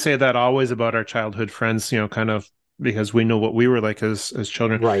 We say that always about our childhood friends, kind of because we know what we were like as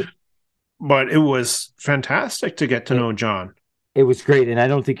children. Right. But it was fantastic to get to know John. It was great. And I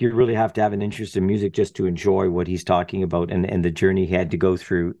don't think you really have to have an interest in music just to enjoy what he's talking about and the journey he had to go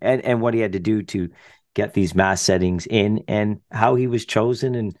through and what he had to do to get these Mass settings in and how he was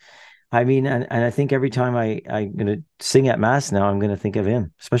chosen. And I mean, and I think every time I'm going to sing at Mass now, I'm going to think of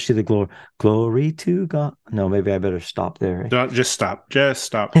him, especially the glory to God. No, maybe I better stop there. Don't, just stop.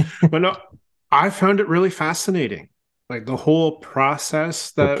 But no, I found it really fascinating. Like the whole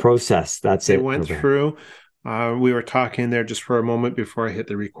process that's they went through. We were talking there just for a moment before I hit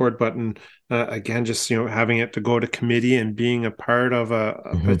the record button. Again, just having it to go to committee and being a part of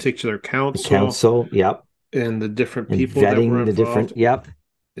a particular council. Yep. And the different people that were involved. Yep.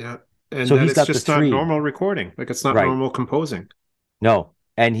 Yeah. And so it's just not normal recording. Like it's not normal composing. No.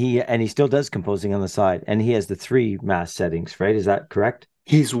 And he still does composing on the side. And he has the 3 Mass settings, right? Is that correct?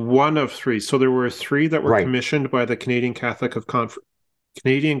 He's one of 3. So there were 3 that were commissioned by the Canadian Conference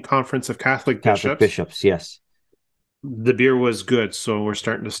of Catholic Bishops, yes. The beer was good, so we're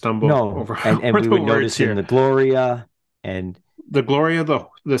starting to stumble over and we would notice in the Gloria and the Gloria,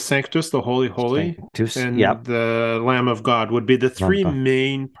 the Sanctus, the Holy, and the Lamb of God would be the 3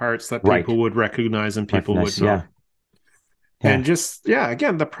 main parts that people would recognize and people would know. Yeah. And just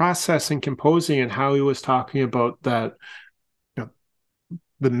again, the process and composing and how he was talking about that.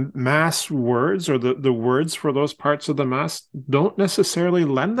 The Mass words or the words for those parts of the Mass don't necessarily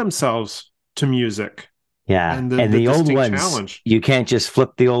lend themselves to music. Yeah. And the old ones, you can't just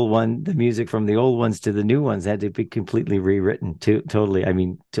flip the music from the old ones to the new ones. It had to be completely rewritten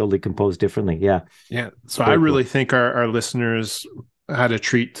totally composed differently. Yeah. Yeah. So I really think our listeners had a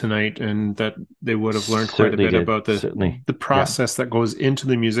treat tonight and that they would have learned quite a bit about the process that goes into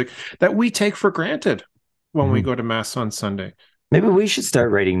the music that we take for granted. when we go to Mass on Sunday. Maybe we should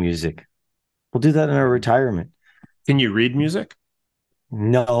start writing music. We'll do that in our retirement. Can you read music?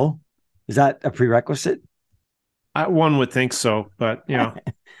 No. Is that a prerequisite? One would think so, but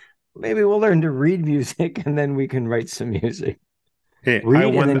Maybe we'll learn to read music and then we can write some music. Hey,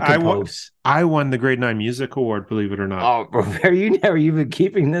 read and then compose. I won the grade 9 music award, believe it or not. Oh, are you been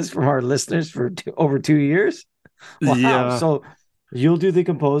keeping this from our listeners for over 2 years? Wow. Yeah. So you'll do the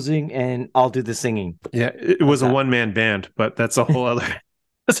composing and I'll do the singing. Yeah, it was a one-man band, but that's a whole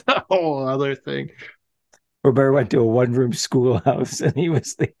other thing. Robert went to a one-room schoolhouse and he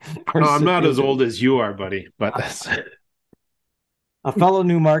was the... No, I'm not as old as you are, buddy, but that's... A fellow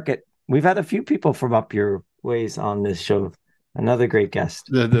Newmarket. We've had a few people from up your ways on this show. Another great guest.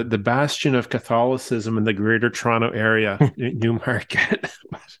 The bastion of Catholicism in the Greater Toronto area, Newmarket.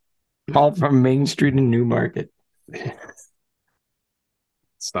 All from Main Street in Newmarket.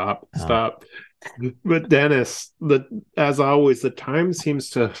 Stop. But Dennis, as always, the time seems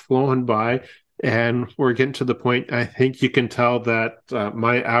to have flown by, and we're getting to the point. I think you can tell that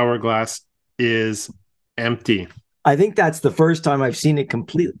my hourglass is empty. I think that's the first time I've seen it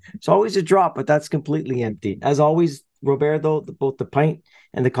completely. It's always a drop, but that's completely empty. As always, Robert, though, both the pint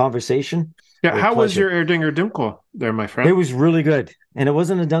and the conversation. Yeah, how was your Erdinger Dimkel there, my friend? It was really good. And it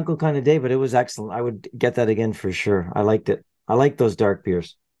wasn't a Dunkel kind of day, but it was excellent. I would get that again for sure. I liked it. I like those dark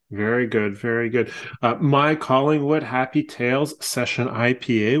beers. Very good, very good. My Collingwood Happy Tales Session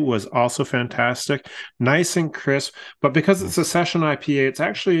IPA was also fantastic. Nice and crisp, but because it's a Session IPA, it's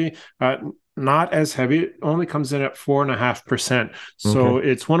actually... not as heavy. It only comes in at 4.5%. So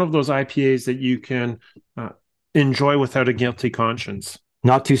It's one of those IPAs that you can enjoy without a guilty conscience.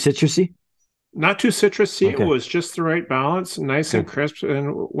 Not too citrusy? Not too citrusy. Okay. It was just the right balance, nice and crisp,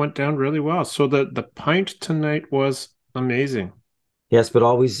 and went down really well. So the pint tonight was amazing. Yes, but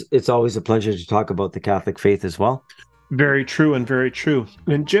it's always a pleasure to talk about the Catholic faith as well. Very true and very true.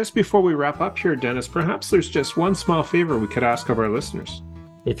 And just before we wrap up here, Dennis, perhaps there's just one small favor we could ask of our listeners.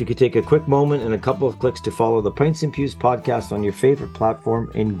 If you could take a quick moment and a couple of clicks to follow the Pints and Pews podcast on your favorite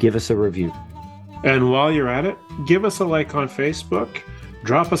platform and give us a review. And while you're at it, give us a like on Facebook,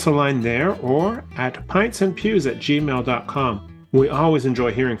 drop us a line there, or at pintsandpews@gmail.com. We always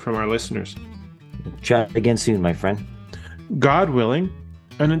enjoy hearing from our listeners. Chat again soon, my friend. God willing.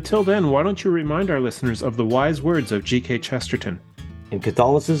 And until then, why don't you remind our listeners of the wise words of G.K. Chesterton? In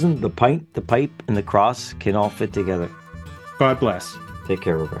Catholicism, the pint, the pipe, and the cross can all fit together. God bless. Take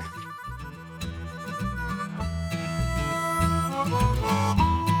care, Robert.